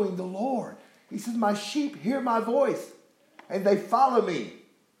following the Lord. He says, my sheep hear my voice, and they follow me.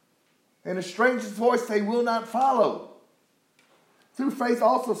 And a stranger's voice they will not follow. Through faith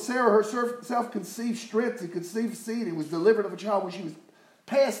also Sarah herself conceived strength and conceived seed and was delivered of a child when she was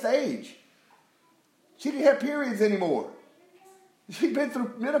past age. She didn't have periods anymore. She'd been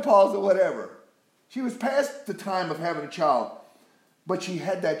through menopause or whatever. She was past the time of having a child. But she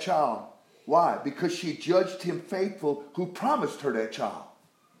had that child. Why? Because she judged him faithful who promised her that child.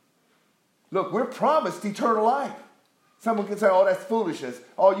 Look, we're promised eternal life. Someone can say, oh, that's foolishness.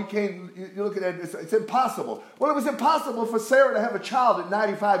 Oh, you can't, you look at it, it's impossible. Well, it was impossible for Sarah to have a child at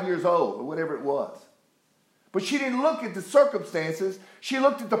 95 years old or whatever it was. But she didn't look at the circumstances. She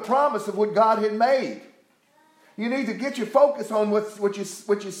looked at the promise of what God had made. You need to get your focus on what you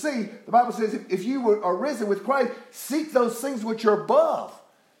see. The Bible says if you are risen with Christ, seek those things which are above,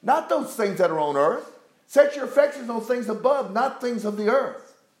 not those things that are on earth. Set your affections on things above, not things of the earth.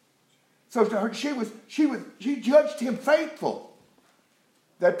 So to her, she judged him faithful.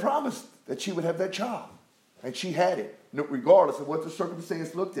 That promised that she would have that child. And she had it, regardless of what the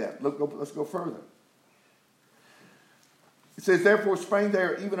circumstance looked at. Let's go further. It says, therefore sprang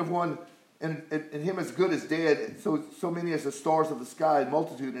there even of one, and him as good as dead, so many as the stars of the sky,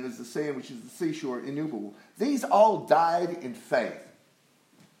 multitude, and as the sand which is the seashore, innumerable. These all died in faith,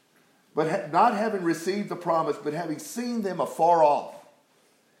 but not having received the promise, but having seen them afar off,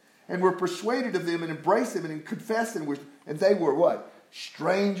 and were persuaded of them, and embraced them, and confessed them, and they were what?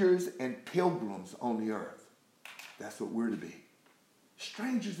 Strangers and pilgrims on the earth. That's what we're to be.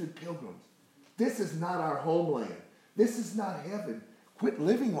 Strangers and pilgrims. This is not our homeland. This is not heaven. Quit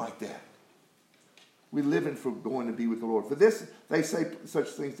living like that. We live in for going to be with the Lord. For this, they say such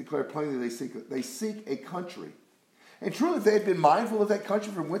things, declare plainly they seek a country. And truly, if they had been mindful of that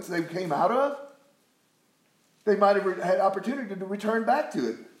country from whence they came out of, they might have had opportunity to return back to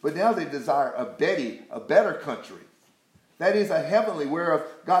it. But now they desire a better country. That is a heavenly, whereof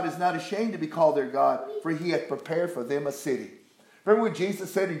God is not ashamed to be called their God, for he hath prepared for them a city. Remember what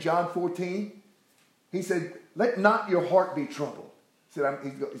Jesus said in John 14? He said, let not your heart be troubled. He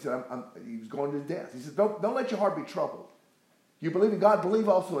was going to death. He said, don't let your heart be troubled. You believe in God, believe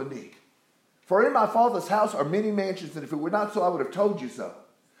also in me. For in my Father's house are many mansions, and if it were not so, I would have told you so.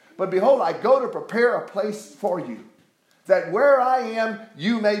 But behold, I go to prepare a place for you, that where I am,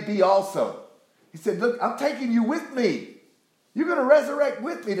 you may be also. He said, look, I'm taking you with me. You're going to resurrect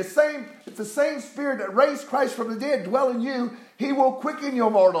with me. If the same Spirit that raised Christ from the dead dwell in you, he will quicken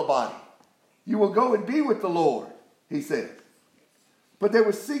your mortal body. You will go and be with the Lord, he said. But they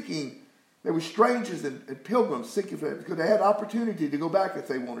were strangers and pilgrims seeking for it because they had opportunity to go back if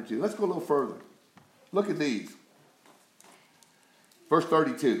they wanted to. Let's go a little further. Look at these. Verse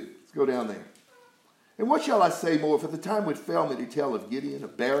 32. Let's go down there. And what shall I say more? For the time would fail me to tell of Gideon,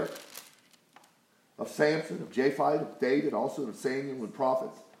 of Barak, of Samson, of Japheth, of David, also of Samuel and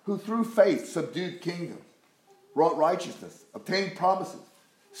prophets, who through faith subdued kingdoms, wrought righteousness, obtained promises,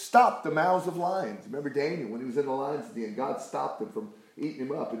 stopped the mouths of lions. Remember Daniel, when he was in the lions at the end, God stopped them from eating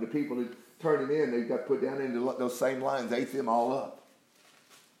him up, and the people that turned him in, they got put down into those same lions, ate them all up.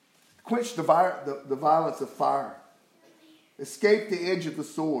 Quenched the violence of fire, escaped the edge of the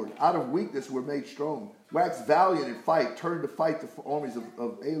sword, out of weakness were made strong, waxed valiant in fight, turned to fight the armies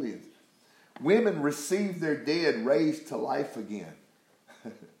of aliens. Women received their dead raised to life again.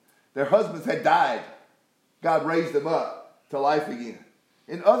 Their husbands had died. God raised them up to life again.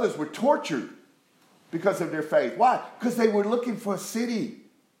 And others were tortured because of their faith. Why? Because they were looking for a city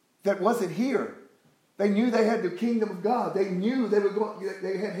that wasn't here. They knew they had the kingdom of God. They knew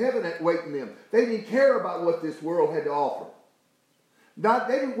they had heaven awaiting them. They didn't care about what this world had to offer.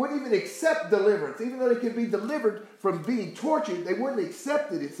 They wouldn't even accept deliverance. Even though they could be delivered from being tortured, they wouldn't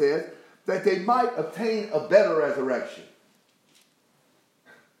accept it, it says, that they might obtain a better resurrection.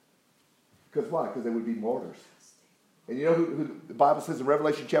 Because why? Because they would be martyrs. And you know who the Bible says in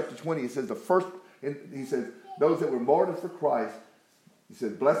Revelation chapter 20, it says he says, those that were martyred for Christ, he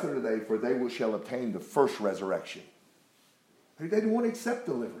said, blessed are they, for they shall obtain the first resurrection. They didn't want to accept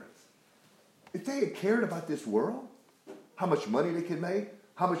deliverance. If they had cared about this world, how much money they could make,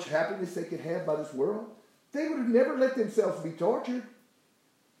 how much happiness they could have by this world, they would have never let themselves be tortured.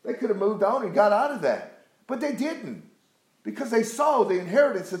 They could have moved on and got out of that. But they didn't. Because they saw the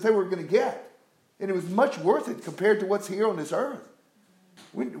inheritance that they were going to get. And it was much worth it compared to what's here on this earth.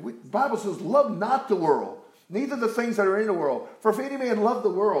 The Bible says, love not the world, neither the things that are in the world. For if any man love the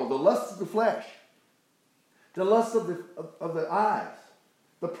world, the lust of the flesh, the lust of the eyes,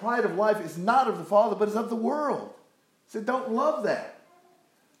 the pride of life is not of the Father, but is of the world. So don't love that.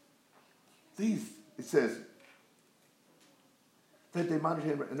 It says, that they might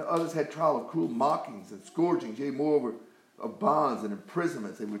have, and others had trial of cruel mockings and scourgings, yea, moreover, of bonds and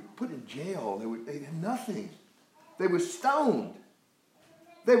imprisonments. They were put in jail. They had nothing. They were stoned.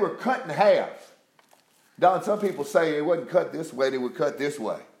 They were cut in half. Don, some people say it wasn't cut this way, they were cut this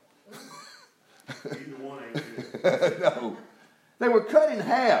way. Either one ain't good. No. They were cut in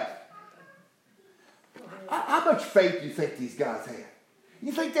half. How much faith do you think these guys had?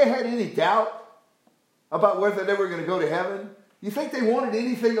 You think they had any doubt about whether they were going to go to heaven? You think they wanted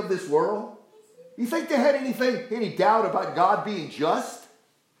anything of this world? You think they had any doubt about God being just?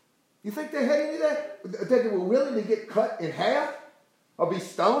 You think they had any of that? That they were willing to get cut in half or be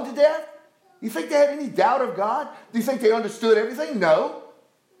stoned to death? You think they had any doubt of God? Do you think they understood everything? No.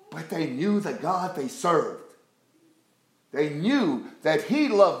 But they knew the God they served. They knew that He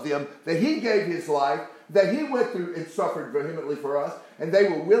loved them, that He gave His life, that He went through and suffered vehemently for us, and they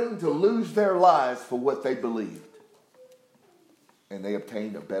were willing to lose their lives for what they believed. And they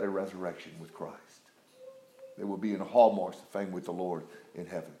obtained a better resurrection with Christ. They will be in hallmarks of fame with the Lord in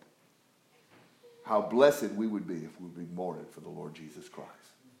heaven. How blessed we would be if we would be martyred for the Lord Jesus Christ.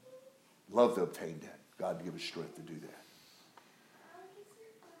 Love to obtain that. God give us strength to do that.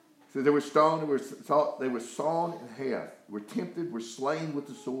 So they were stoned, they were sawn in half, were tempted, were slain with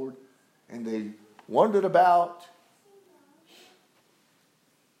the sword, and they wandered about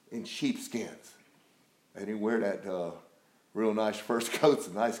in sheepskins. They didn't wear that real nice fur coats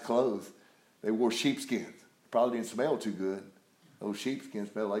and nice clothes. They wore sheepskins. Probably didn't smell too good. Those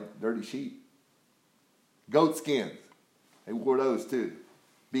sheepskins smell like dirty sheep. Goat skins. They wore those too.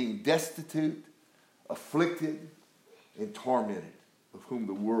 Being destitute, afflicted, and tormented, of whom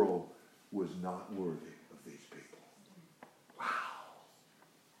the world was not worthy of these people. Wow.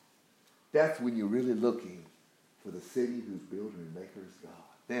 That's when you're really looking for the city whose builder and maker is God.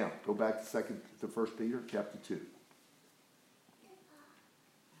 Now, go back to 1 Peter chapter 2.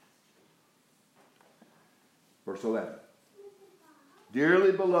 Verse 11.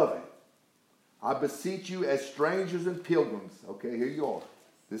 Dearly beloved, I beseech you as strangers and pilgrims. Okay, here you are.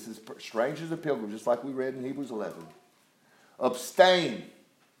 This is strangers and pilgrims, just like we read in Hebrews 11. Abstain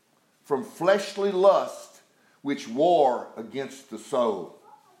from fleshly lust which war against the soul.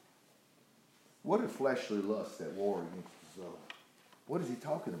 What are fleshly lusts that war against the soul? What is he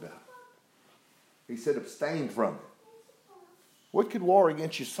talking about? He said abstain from it. What could war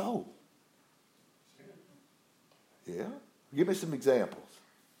against your soul? Yeah? Give me some examples.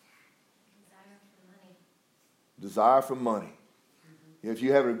 Desire for money. Mm-hmm. If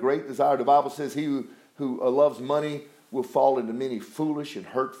you have a great desire, the Bible says he who loves money will fall into many foolish and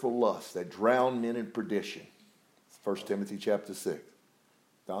hurtful lusts that drown men in perdition. 1 Timothy chapter 6.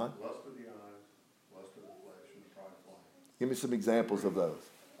 Don? Lust of the eyes, lust of the flesh, and the pride of life. Give me some examples of those.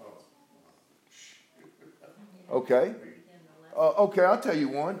 Okay. Okay, I'll tell you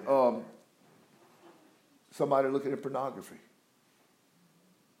one. somebody looking at pornography.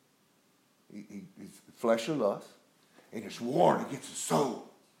 He's flesh and lust, and it's warring against his soul.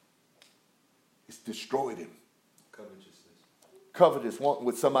 It's destroyed him. Covetous, wanting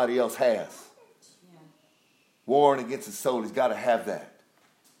what somebody else has. Yeah. Warring against his soul. He's got to have that.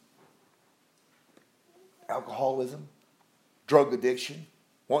 Alcoholism, drug addiction,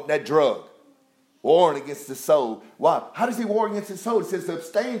 wanting that drug. Warring against the soul. Why? How does he war against his soul? He says to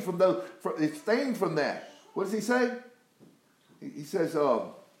abstain from that. What does he say? He says,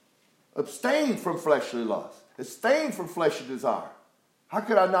 abstain from fleshly lust. Abstain from fleshly desire. How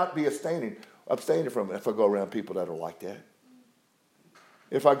could I not be abstaining from it if I go around people that are like that?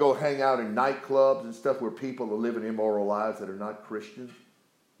 If I go hang out in nightclubs and stuff where people are living immoral lives that are not Christians,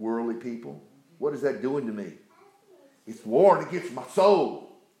 worldly people, what is that doing to me? It's warring against my soul.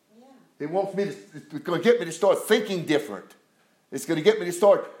 It wants me to, it's going to get me to start thinking different. It's going to get me to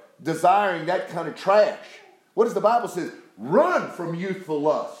start desiring that kind of trash. What does the Bible say? Run from youthful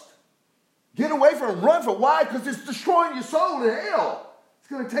lust. Get away from it. Run from it. Why? Because it's destroying your soul to hell. It's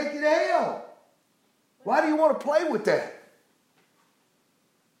going to take you to hell. Why do you want to play with that?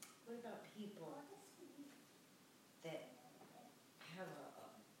 What about people that have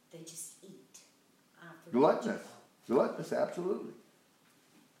they just eat? Gluttonous, absolutely.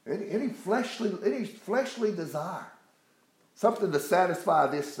 Any fleshly desire. Something to satisfy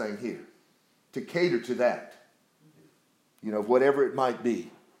this thing here. To cater to that. You know, whatever it might be.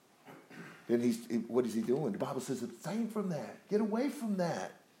 Then what is he doing? The Bible says abstain from that. Get away from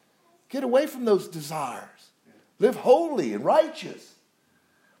that. Get away from those desires. Live holy and righteous.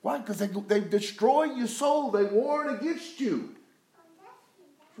 Why? Because they destroy your soul. They warn against you.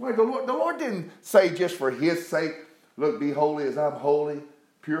 Why? The Lord didn't say just for his sake, look, be holy as I'm holy.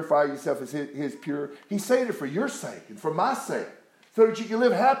 Purify yourself as his pure. He said it for your sake and for my sake. So that you can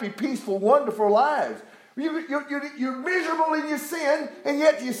live happy, peaceful, wonderful lives. You're miserable in your sin, and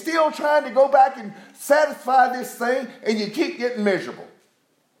yet you're still trying to go back and satisfy this thing, and you keep getting miserable.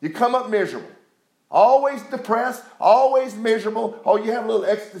 You come up miserable. Always depressed, always miserable. Oh, you have little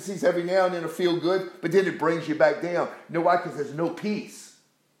ecstasies every now and then to feel good, but then it brings you back down. You know why? Because there's no peace.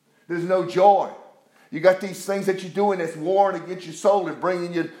 There's no joy. You got these things that you're doing that's warring against your soul and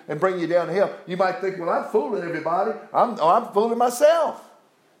bringing you down to hell. You might think, well, I'm fooling everybody. I'm fooling myself.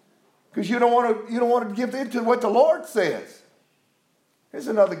 Because you don't want to give in to what the Lord says. Here's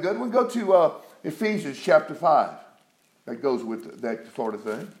another good one. Go to Ephesians chapter 5. That goes with that sort of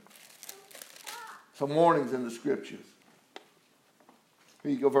thing. Some warnings in the scriptures.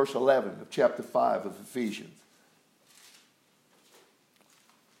 Here you go, verse 11 of chapter 5 of Ephesians.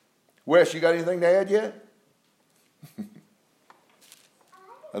 Wes, you got anything to add yet?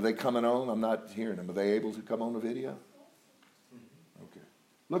 Are they coming on? I'm not hearing them. Are they able to come on the video? Okay.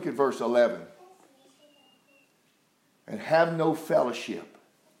 Look at verse 11. And have no fellowship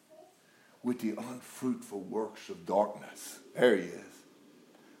with the unfruitful works of darkness. There he is.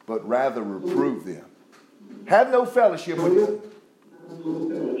 But rather reprove them. Have no fellowship with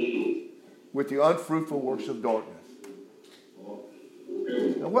the unfruitful works of darkness.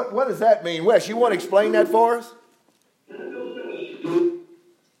 Now what does that mean? Wes, you want to explain that for us?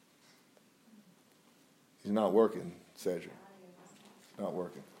 He's not working, Cedric. Not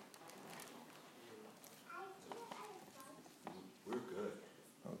working. We're good.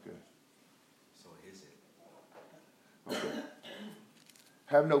 Okay. So is it? Okay.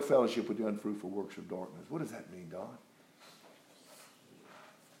 Have no fellowship with the unfruitful works of darkness. What does that mean, Don?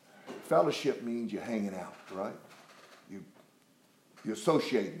 Fellowship means you're hanging out, right? You're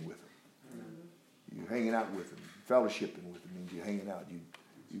associating with them. You're hanging out with them. Fellowshipping with them means you're hanging out.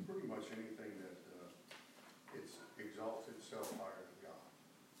 It's pretty much anything that it exalts itself higher than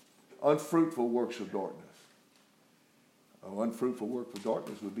God. Unfruitful works of darkness. An unfruitful work of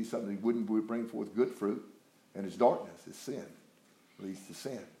darkness would be something that wouldn't bring forth good fruit, and it's darkness, it's sin. It leads to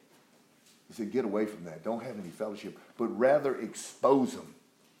sin. He said, get away from that. Don't have any fellowship, but rather expose them.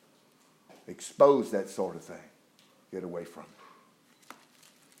 Expose that sort of thing. Get away from it.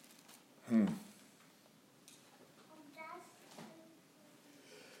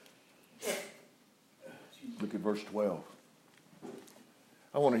 Look at verse 12.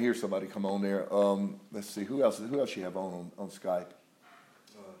 I want to hear somebody come on there. Let's see, who else you have on Skype?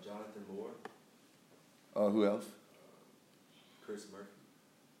 Jonathan Moore. Who else? Chris Murphy.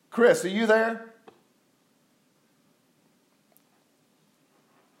 Chris, are you there?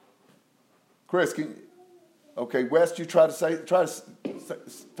 Chris, okay, Wes, you try to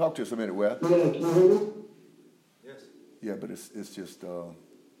talk to us a minute, Wes. Yes. Yeah, but it's just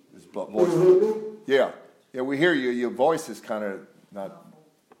voice. Yeah, we hear you. Your voice is kind of not.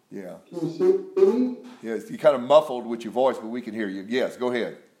 Yeah. Can you see me? Yes, you kind of muffled with your voice, but we can hear you. Yes, go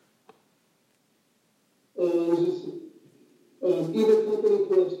ahead. Evil company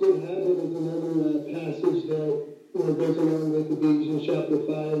corrupts good habit is another passage that goes along with Ephesians chapter 5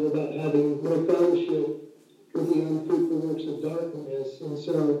 about having no fellowship with the unfruitful works of darkness. And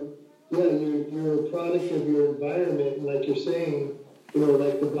so, yeah, you're a product of your environment, and like you're saying,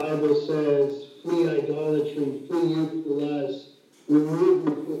 like the Bible says, flee idolatry, flee youthful lust, remove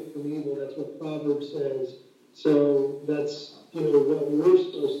your foot from evil. That's what Proverbs says. So that's, what we're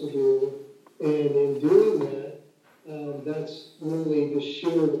supposed to do. And in doing that, that's really the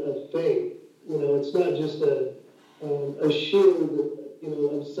shield of faith. It's not just a shield,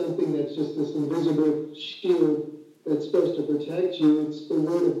 of something that's just this invisible shield that's supposed to protect you. It's the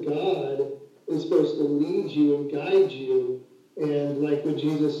Word of God is supposed to lead you and guide you. And like what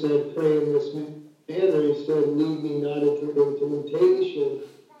Jesus said, pray in this manner. He said, lead me not into temptation.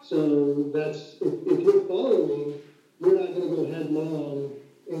 So that's, if you're following, you're not going to go headlong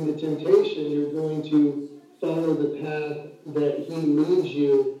into temptation. You're going to follow the path that he leads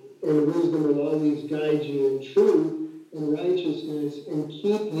you, and wisdom will always guide you in truth and righteousness and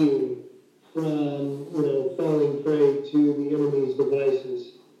keep you from, falling prey to the enemy's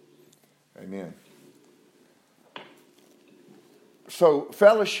devices. Amen. So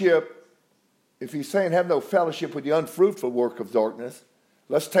fellowship, if he's saying have no fellowship with the unfruitful work of darkness,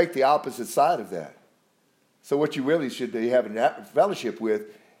 let's take the opposite side of that. So what you really should be having fellowship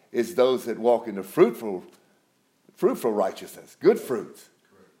with is those that walk in the fruitful righteousness, good fruits.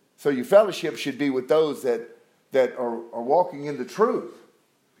 Correct. So your fellowship should be with those that are walking in the truth.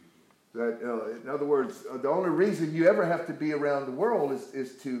 That, in other words, the only reason you ever have to be around the world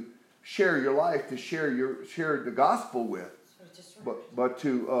is to share your life, to share the gospel with. But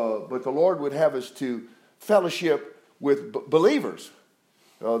the Lord would have us to fellowship with believers.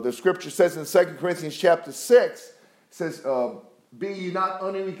 The scripture says in 2 Corinthians chapter 6, says, be ye not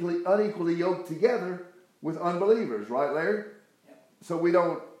unequally yoked together with unbelievers. Right, Larry? Yep. So we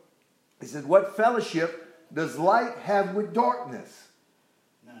don't, he says, what fellowship does light have with darkness?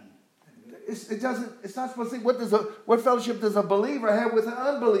 None. It's not supposed to say, what fellowship does a believer have with an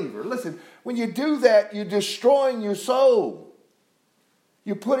unbeliever? Listen, when you do that, you're destroying your soul.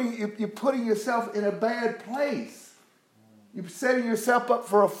 You're putting yourself in a bad place. You're setting yourself up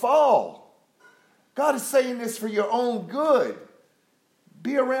for a fall. God is saying this for your own good.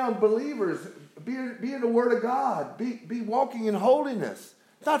 Be around believers. Be in the Word of God. Be walking in holiness.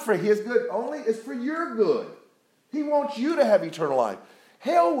 It's not for his good only. It's for your good. He wants you to have eternal life.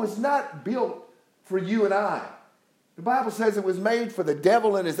 Hell was not built for you and I. The Bible says it was made for the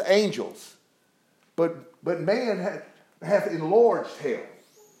devil and his angels. But man hath enlarged hell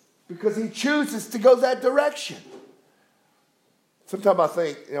because he chooses to go that direction. Sometimes I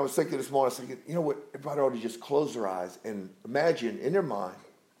think, I was thinking this morning, I was thinking, you know what, everybody ought to just close their eyes and imagine in their mind,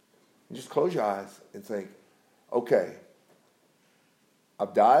 and just close your eyes and think, okay,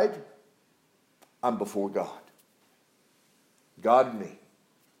 I've died, I'm before God. God and me.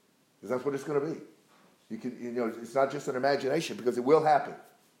 Because that's what it's going to be. It's not just an imagination, because it will happen.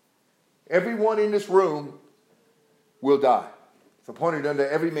 Everyone in this room will die. It's appointed unto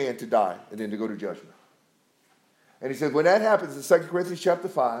every man to die and then to go to judgment. And he says, when that happens in 2 Corinthians chapter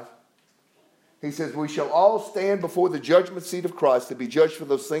 5, he says, we shall all stand before the judgment seat of Christ to be judged for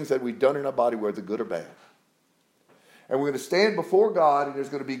those things that we've done in our body, whether good or bad. And we're going to stand before God, and there's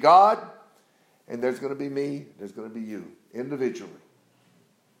going to be God, and there's going to be me, there's going to be you, individually.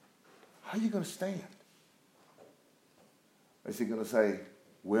 How are you going to stand? Is he going to say,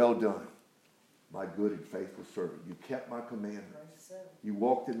 well done, my good and faithful servant. You kept my commandments. You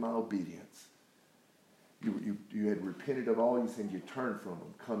walked in my obedience. You had repented of all your sins. You turned from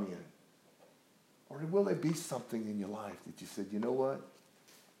them. Come in. Or will there be something in your life that you said, you know what?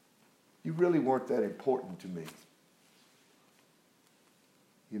 You really weren't that important to me.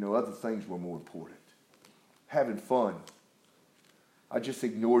 Other things were more important. Having fun. I just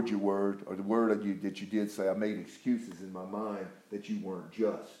ignored your word, or the word that you did say. I made excuses in my mind that you weren't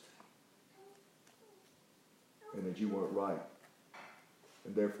just. And that you weren't right.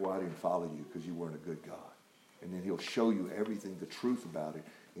 And therefore I didn't follow you because you weren't a good God. And then he'll show you everything, the truth about it,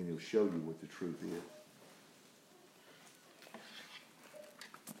 and he'll show you what the truth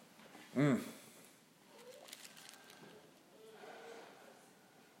is.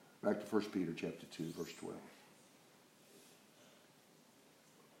 Back to 1 Peter chapter 2, verse 12.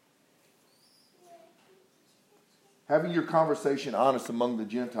 Having your conversation honest among the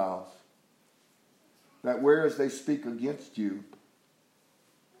Gentiles, that whereas they speak against you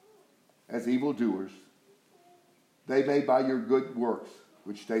as evildoers, they may by your good works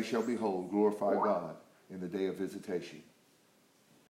which they shall behold, glorify God in the day of visitation.